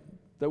religion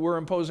that we're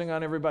imposing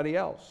on everybody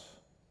else.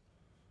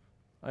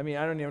 I mean,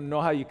 I don't even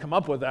know how you come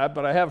up with that,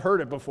 but I have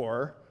heard it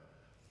before.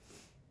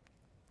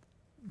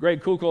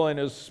 Greg Kuchel, in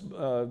his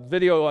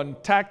video on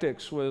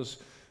tactics, was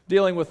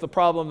dealing with the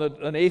problem that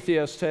an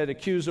atheist had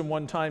accused him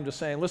one time to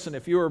saying, listen,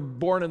 if you were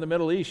born in the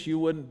Middle East, you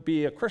wouldn't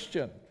be a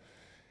Christian.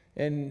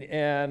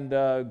 And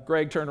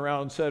Greg turned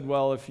around and said,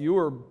 well, if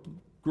you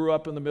grew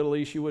up in the Middle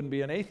East, you wouldn't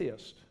be an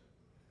atheist.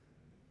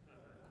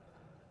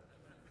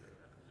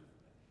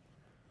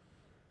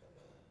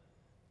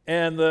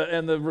 And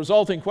the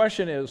resulting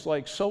question is,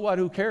 like, so what,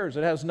 who cares?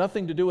 It has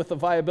nothing to do with the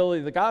viability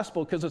of the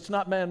gospel because it's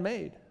not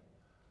man-made.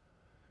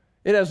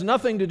 It has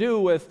nothing to do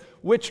with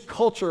which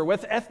culture,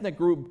 what ethnic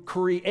group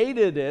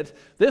created it.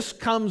 This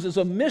comes as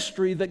a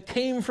mystery that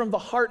came from the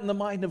heart and the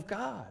mind of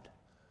God.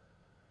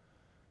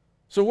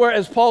 So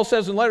whereas Paul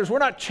says in letters, we're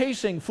not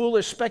chasing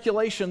foolish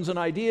speculations and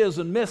ideas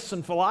and myths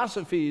and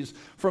philosophies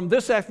from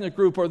this ethnic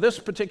group or this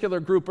particular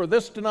group or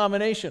this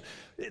denomination.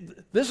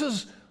 This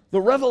is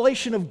the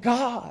revelation of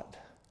God.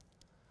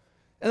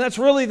 And that's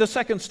really the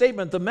second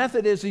statement. The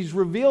method is he's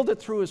revealed it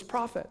through his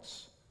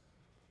prophets.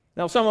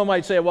 Now someone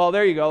might say, well,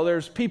 there you go.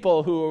 There's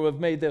people who have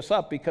made this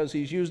up because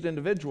he's used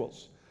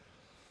individuals.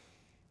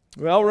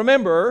 Well,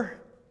 remember,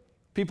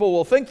 people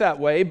will think that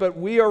way, but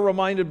we are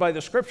reminded by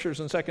the Scriptures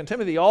in 2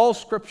 Timothy, all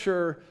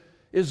Scripture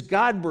is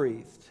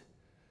God-breathed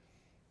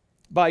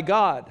by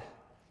God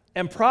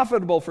and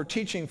profitable for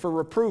teaching, for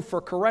reproof, for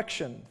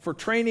correction, for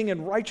training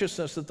in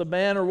righteousness, that the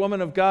man or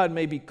woman of God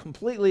may be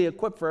completely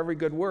equipped for every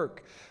good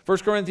work. 1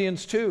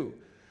 Corinthians 2,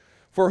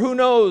 for who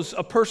knows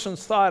a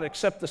person's thought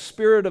except the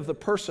spirit of the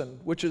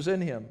person which is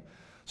in him?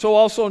 So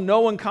also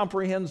no one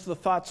comprehends the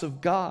thoughts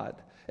of God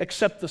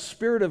except the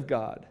Spirit of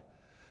God.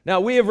 Now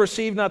we have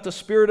received not the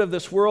spirit of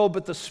this world,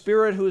 but the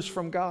Spirit who is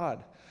from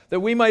God, that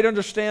we might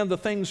understand the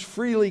things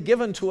freely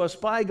given to us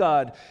by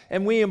God.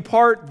 And we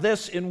impart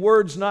this in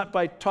words not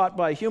taught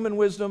by human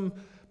wisdom,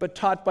 but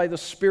taught by the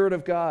Spirit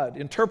of God,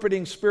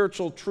 interpreting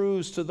spiritual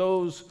truths to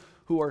those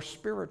who are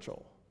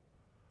spiritual.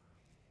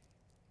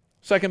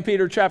 2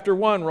 Peter chapter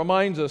 1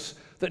 reminds us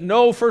that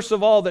first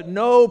of all, that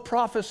no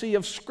prophecy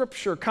of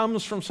Scripture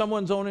comes from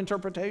someone's own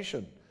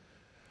interpretation.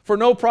 For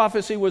no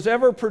prophecy was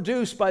ever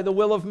produced by the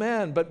will of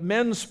man, but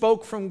men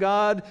spoke from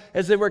God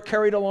as they were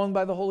carried along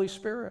by the Holy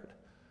Spirit.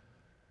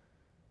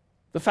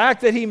 The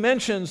fact that he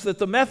mentions that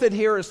the method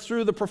here is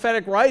through the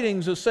prophetic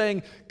writings is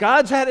saying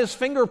God's had his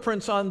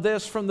fingerprints on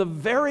this from the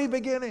very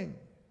beginning.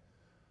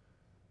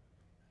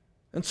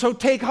 And so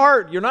take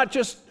heart. You're not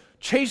just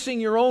chasing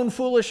your own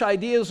foolish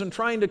ideas and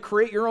trying to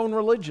create your own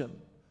religion.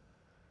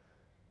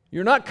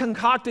 You're not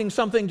concocting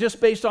something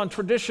just based on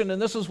tradition, and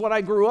this is what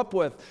I grew up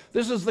with.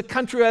 This is the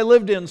country I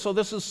lived in, so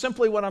this is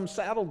simply what I'm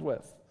saddled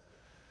with.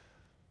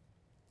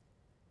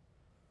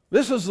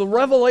 This is the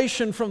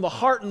revelation from the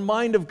heart and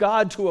mind of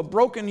God to a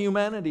broken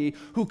humanity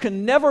who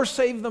can never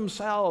save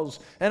themselves.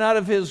 And out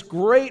of his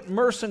great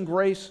mercy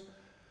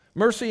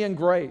and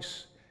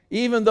grace,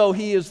 even though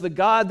he is the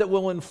God that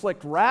will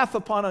inflict wrath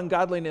upon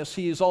ungodliness,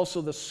 he is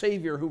also the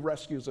Savior who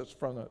rescues us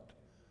from it.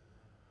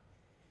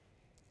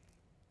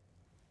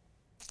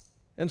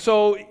 And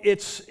so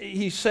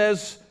he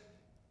says,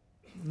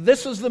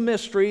 this is the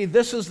mystery,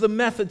 this is the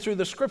method through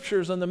the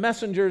Scriptures and the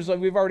messengers that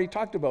we've already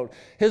talked about.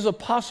 His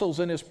apostles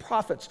and his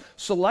prophets,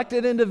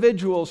 selected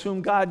individuals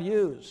whom God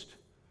used.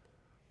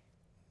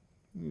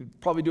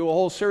 We'd probably do a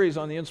whole series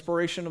on the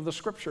inspiration of the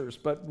Scriptures,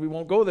 but we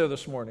won't go there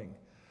this morning.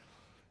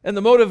 And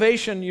the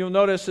motivation, you'll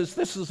notice, is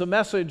this is a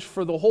message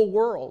for the whole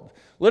world.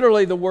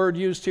 Literally, the word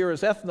used here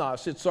is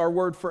ethnos. It's our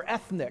word for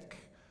ethnic.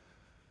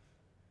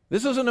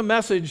 This isn't a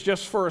message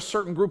just for a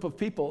certain group of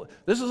people.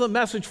 This is a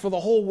message for the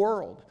whole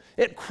world.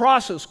 It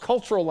crosses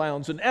cultural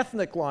lines and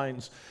ethnic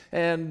lines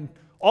and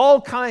all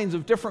kinds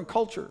of different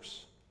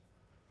cultures.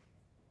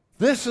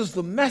 This is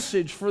the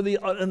message for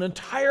an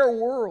entire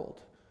world.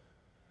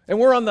 And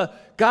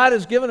God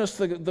has given us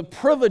the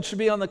privilege to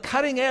be on the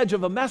cutting edge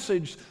of a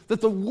message that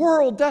the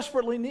world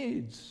desperately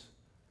needs.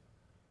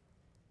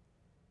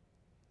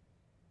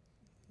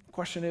 The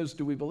question is,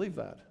 do we believe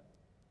that?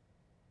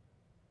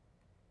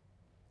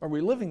 Are we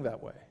living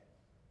that way?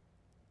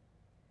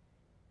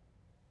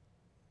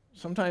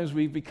 Sometimes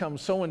we become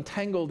so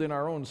entangled in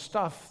our own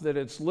stuff that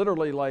it's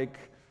literally like,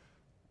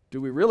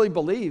 do we really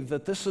believe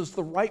that this is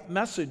the right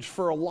message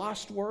for a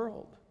lost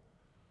world?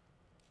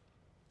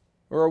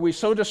 Or are we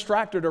so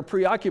distracted or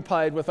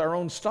preoccupied with our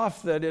own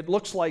stuff that it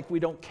looks like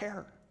we don't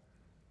care?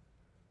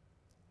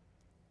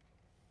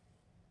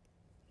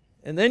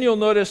 And then you'll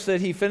notice that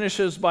he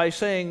finishes by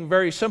saying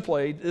very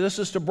simply, this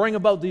is to bring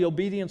about the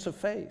obedience of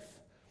faith.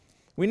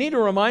 We need to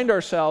remind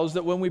ourselves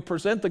that when we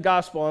present the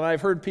gospel, and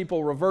I've heard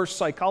people reverse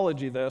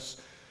psychology this,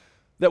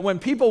 that when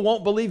people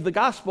won't believe the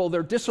gospel,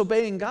 they're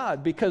disobeying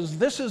God, because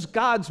this is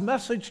God's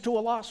message to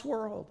a lost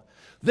world.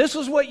 This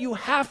is what you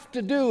have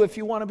to do if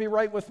you want to be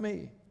right with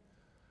me.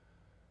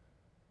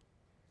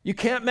 You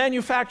can't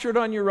manufacture it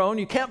on your own.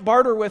 You can't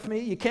barter with me.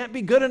 You can't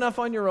be good enough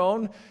on your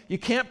own. You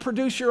can't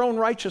produce your own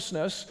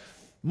righteousness.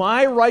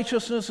 My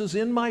righteousness is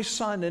in my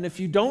Son, and if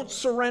you don't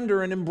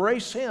surrender and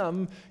embrace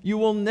him, you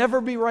will never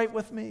be right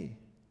with me.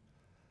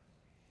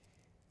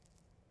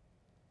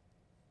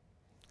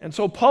 And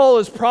so Paul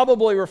is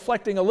probably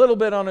reflecting a little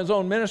bit on his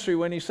own ministry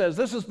when he says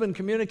this has been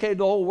communicated to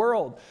the whole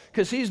world,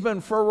 because he's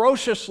been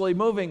ferociously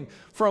moving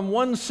from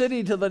one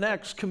city to the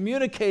next,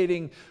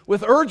 communicating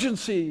with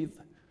urgency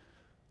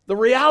the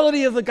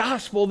reality of the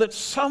gospel that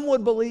some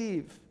would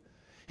believe.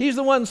 He's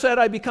the one who said,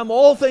 I become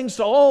all things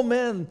to all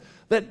men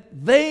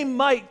that they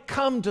might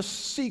come to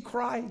see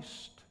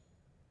Christ.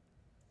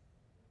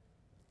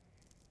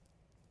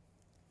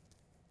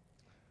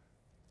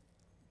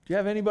 Do you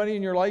have anybody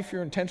in your life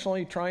you're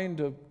intentionally trying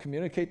to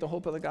communicate the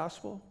hope of the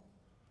gospel?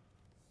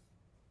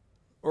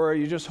 Or are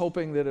you just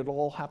hoping that it'll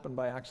all happen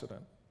by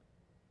accident?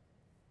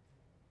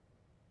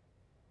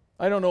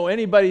 I don't know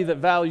anybody that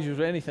values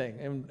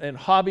anything, and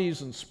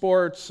hobbies and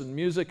sports and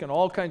music and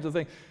all kinds of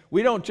things.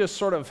 We don't just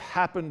sort of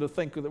happen to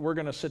think that we're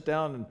going to sit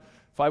down, and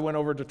if I went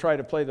over to try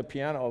to play the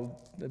piano,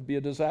 it'd be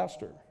a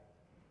disaster.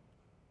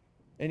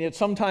 And yet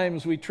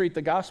sometimes we treat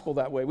the gospel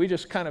that way. We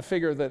just kind of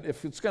figure that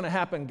if it's going to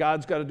happen,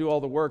 God's got to do all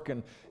the work,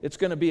 and it's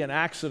going to be an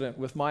accident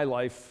with my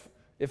life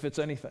if it's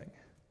anything.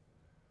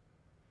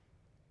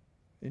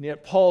 And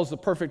yet Paul's the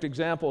perfect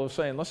example of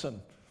saying,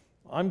 listen,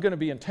 I'm going to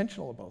be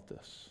intentional about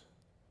this.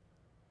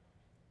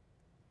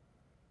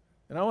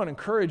 And I want to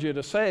encourage you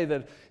to say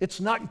that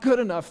it's not good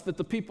enough that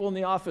the people in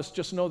the office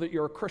just know that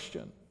you're a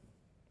Christian.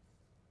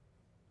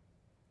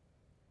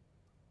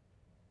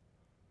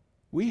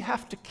 We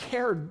have to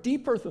care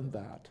deeper than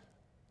that.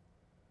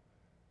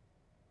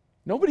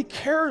 Nobody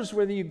cares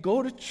whether you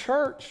go to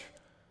church.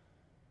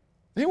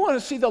 They want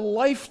to see the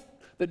life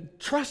that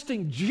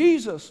trusting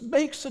Jesus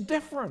makes a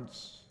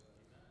difference.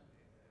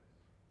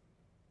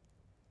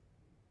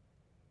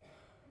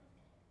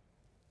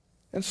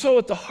 And so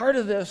at the heart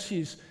of this,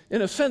 he's,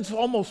 in a sense,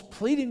 almost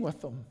pleading with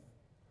them.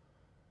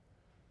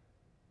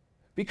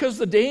 Because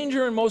the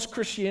danger in most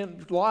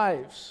Christian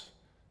lives,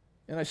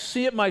 and I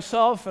see it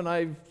myself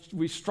and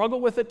we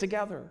struggle with it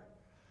together,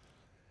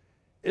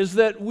 is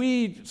that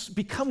we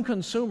become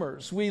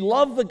consumers. We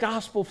love the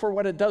gospel for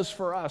what it does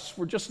for us.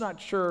 We're just not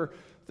sure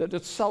that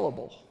it's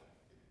sellable.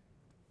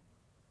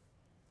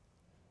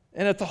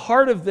 And at the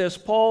heart of this,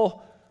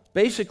 Paul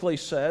basically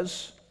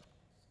says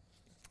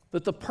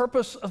that the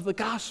purpose of the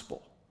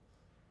gospel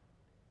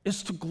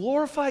is to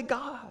glorify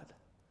God.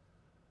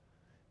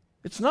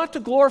 It's not to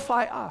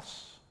glorify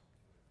us.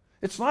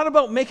 It's not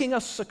about making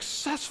us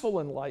successful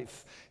in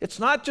life. It's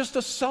not just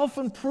a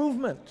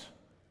self-improvement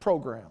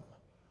program.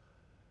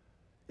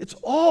 It's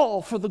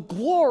all for the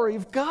glory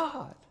of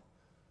God.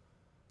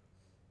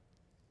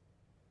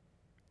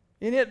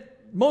 And yet,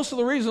 most of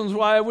the reasons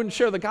why I wouldn't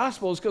share the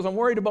gospel is because I'm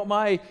worried about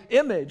my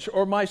image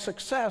or my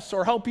success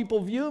or how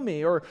people view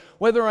me or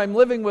whether I'm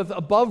living with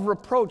above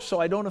reproach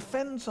so I don't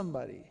offend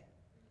somebody.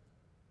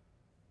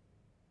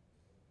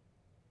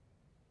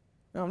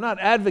 Now, I'm not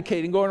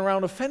advocating going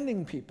around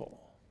offending people.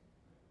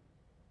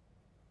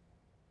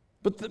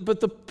 But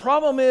the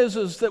problem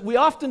is that we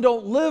often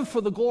don't live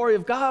for the glory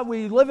of God.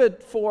 We live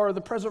it for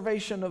the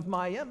preservation of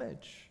my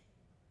image.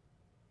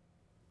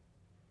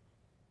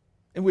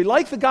 And we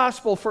like the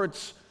gospel for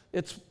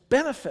its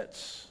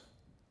benefits,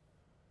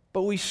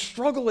 but we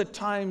struggle at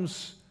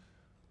times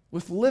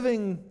with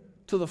living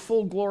to the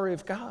full glory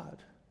of God.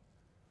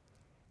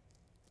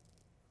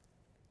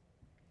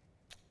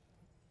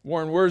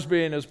 Warren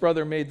Wiersbe and his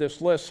brother made this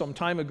list some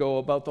time ago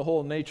about the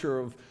whole nature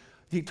of,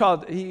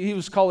 he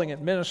was calling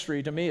it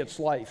ministry. To me, it's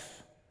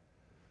life.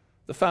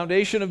 The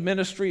foundation of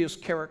ministry is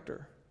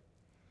character.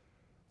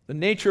 The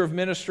nature of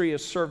ministry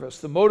is service.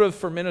 The motive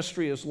for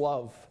ministry is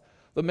love.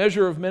 The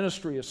measure of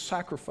ministry is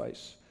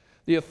sacrifice.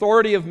 The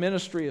authority of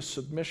ministry is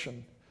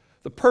submission.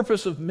 The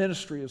purpose of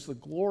ministry is the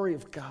glory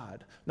of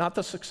God, not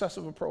the success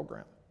of a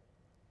program.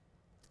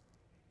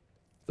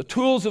 The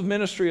tools of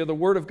ministry are the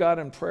Word of God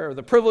and prayer.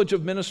 The privilege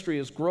of ministry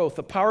is growth.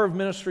 The power of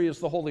ministry is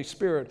the Holy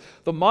Spirit.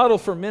 The model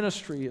for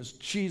ministry is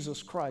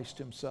Jesus Christ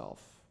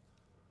Himself.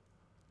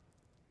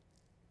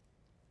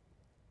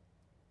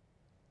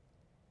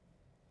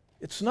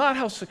 It's not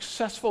how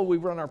successful we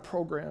run our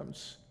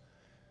programs.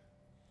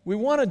 We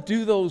want to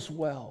do those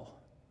well.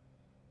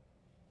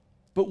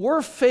 But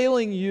we're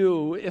failing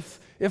you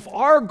if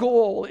our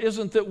goal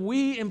isn't that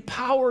we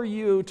empower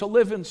you to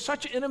live in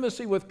such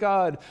intimacy with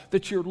God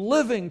that you're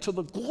living to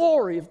the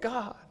glory of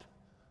God.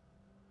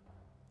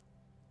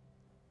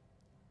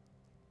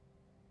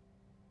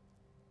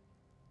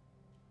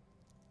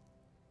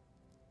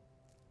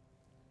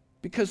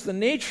 Because the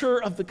nature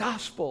of the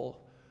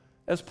gospel,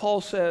 as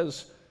Paul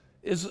says,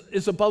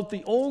 is about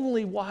the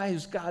only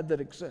wise God that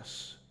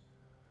exists.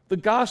 The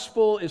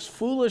gospel is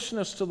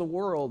foolishness to the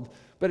world,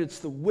 but it's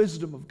the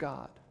wisdom of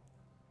God.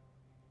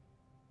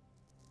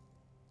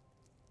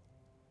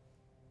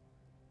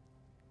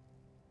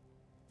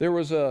 There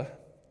was a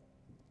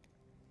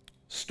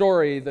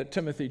story that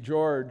Timothy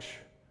George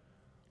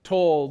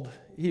told.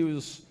 He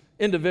was an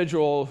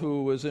individual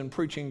who was in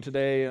preaching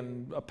today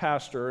and a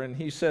pastor, and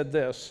he said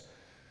this: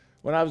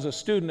 when I was a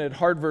student at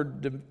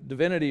Harvard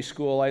Divinity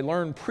School, I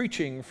learned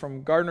preaching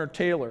from Gardner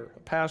Taylor, a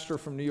pastor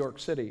from New York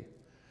City.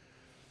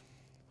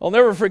 I'll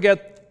never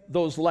forget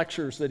those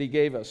lectures that he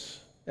gave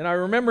us. And I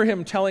remember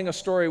him telling a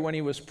story when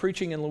he was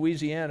preaching in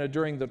Louisiana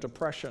during the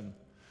Depression.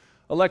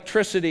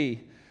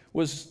 Electricity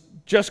was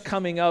just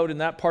coming out in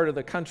that part of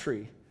the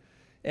country.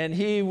 And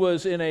he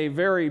was in a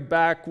very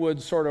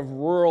backwoods sort of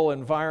rural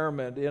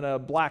environment in a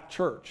black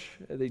church,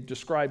 he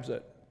describes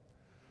it.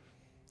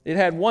 It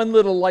had one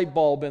little light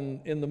bulb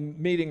in the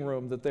meeting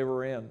room that they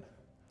were in. It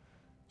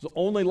was the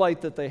only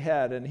light that they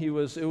had, and it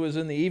was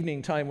in the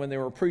evening time when they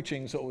were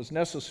preaching, so it was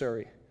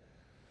necessary.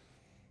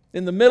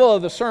 In the middle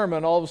of the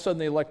sermon, all of a sudden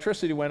the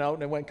electricity went out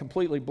and it went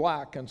completely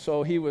black, and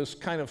so he was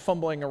kind of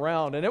fumbling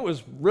around, and it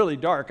was really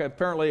dark.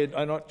 Apparently,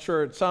 I'm not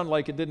sure, it sounded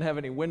like it didn't have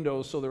any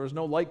windows, so there was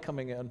no light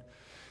coming in.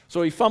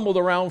 So he fumbled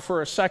around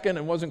for a second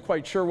and wasn't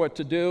quite sure what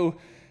to do,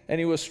 and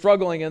he was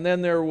struggling, and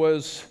then there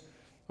was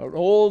an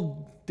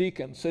old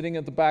deacon sitting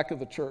at the back of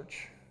the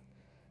church.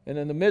 And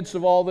in the midst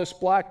of all this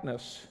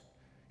blackness,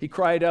 he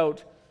cried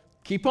out,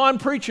 "Keep on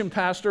preaching,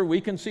 Pastor. We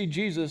can see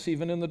Jesus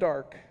even in the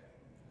dark."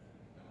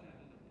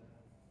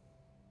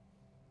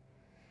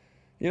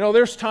 You know,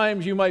 there's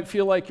times you might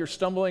feel like you're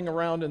stumbling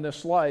around in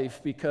this life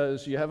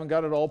because you haven't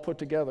got it all put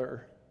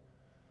together.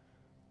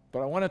 But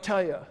I want to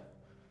tell you,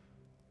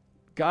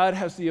 God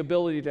has the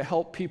ability to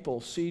help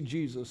people see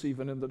Jesus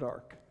even in the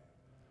dark.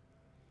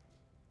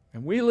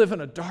 And we live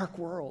in a dark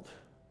world.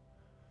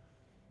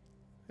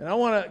 And I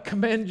want to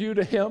commend you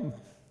to Him,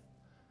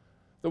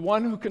 the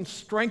one who can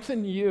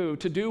strengthen you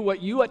to do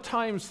what you at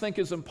times think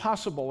is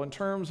impossible in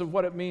terms of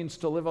what it means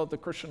to live out the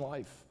Christian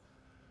life.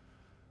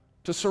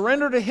 To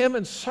surrender to Him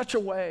in such a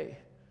way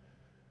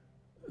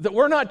that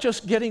we're not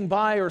just getting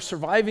by or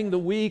surviving the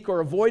week or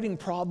avoiding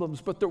problems,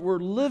 but that we're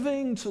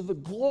living to the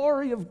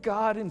glory of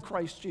God in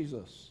Christ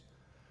Jesus.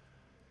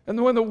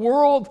 And when the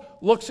world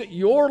looks at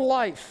your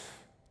life,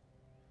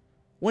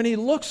 when He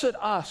looks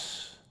at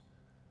us,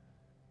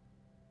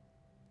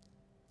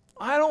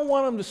 I don't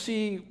want them to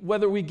see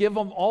whether we give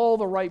them all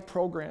the right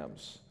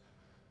programs.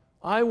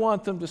 I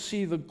want them to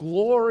see the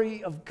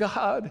glory of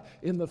God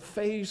in the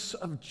face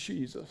of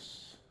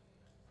Jesus.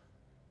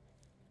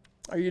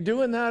 Are you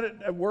doing that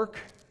at work?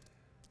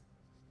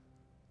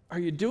 Are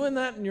you doing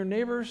that in your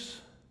neighbors?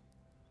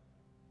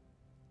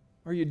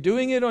 Are you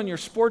doing it on your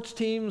sports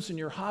teams and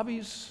your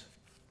hobbies?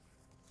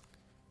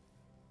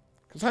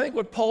 Because I think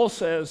what Paul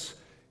says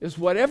is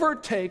whatever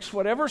it takes,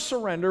 whatever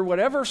surrender,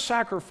 whatever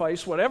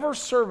sacrifice, whatever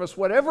service,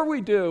 whatever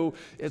we do,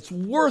 it's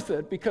worth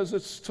it because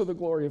it's to the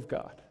glory of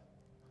God.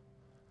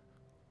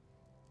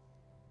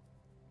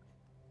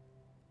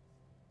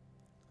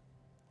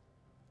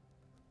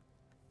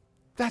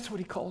 That's what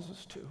He calls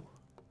us to.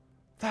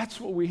 That's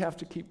what we have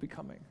to keep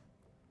becoming.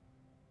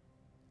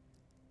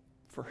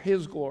 For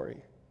His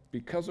glory,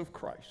 because of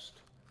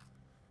Christ.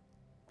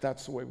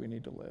 That's the way we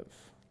need to live.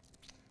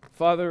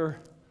 Father,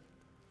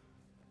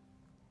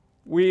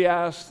 we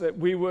ask that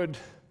we would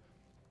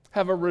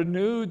have a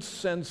renewed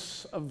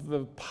sense of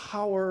the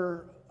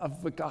power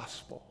of the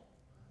gospel.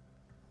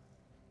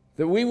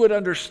 That we would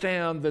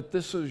understand that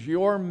this is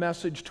your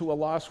message to a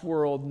lost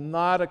world,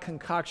 not a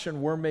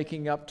concoction we're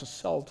making up to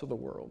sell to the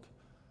world.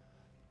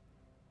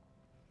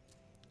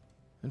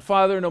 And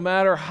Father, no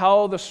matter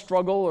how the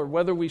struggle or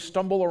whether we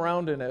stumble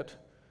around in it,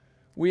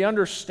 we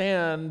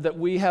understand that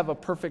we have a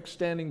perfect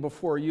standing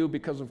before you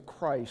because of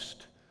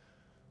Christ.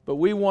 But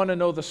we want to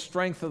know the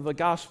strength of the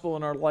gospel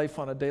in our life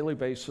on a daily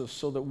basis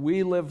so that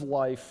we live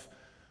life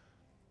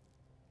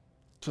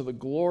to the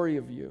glory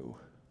of you.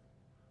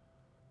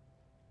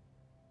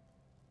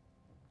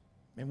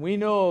 And we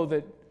know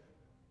that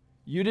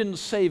you didn't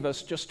save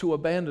us just to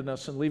abandon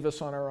us and leave us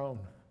on our own.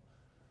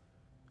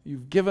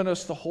 You've given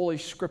us the Holy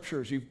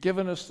Scriptures. You've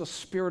given us the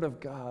Spirit of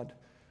God.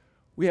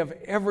 We have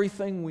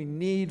everything we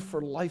need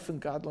for life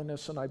and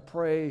godliness, and I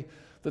pray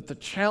that the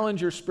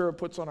challenge your Spirit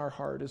puts on our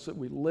heart is that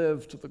we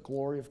live to the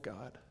glory of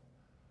God.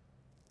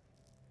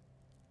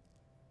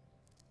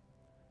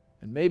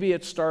 And maybe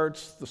it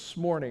starts this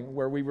morning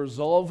where we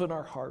resolve in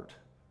our heart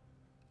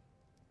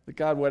that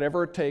God,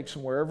 whatever it takes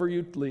and wherever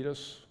you lead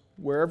us,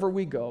 wherever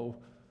we go,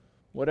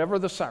 whatever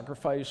the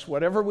sacrifice,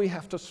 whatever we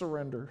have to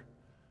surrender,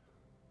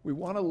 we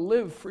want to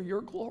live for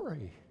your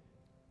glory.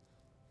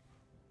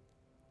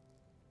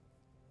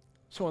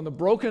 So in the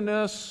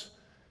brokenness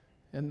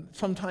and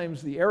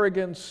sometimes the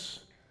arrogance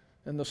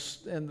and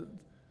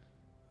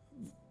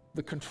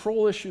the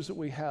control issues that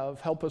we have,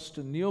 help us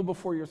to kneel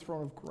before your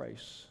throne of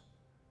grace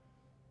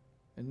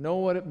and know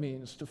what it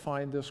means to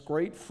find this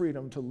great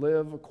freedom to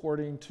live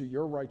according to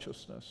your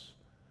righteousness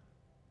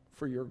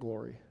for your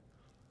glory.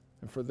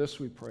 And for this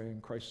we pray in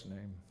Christ's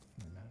name.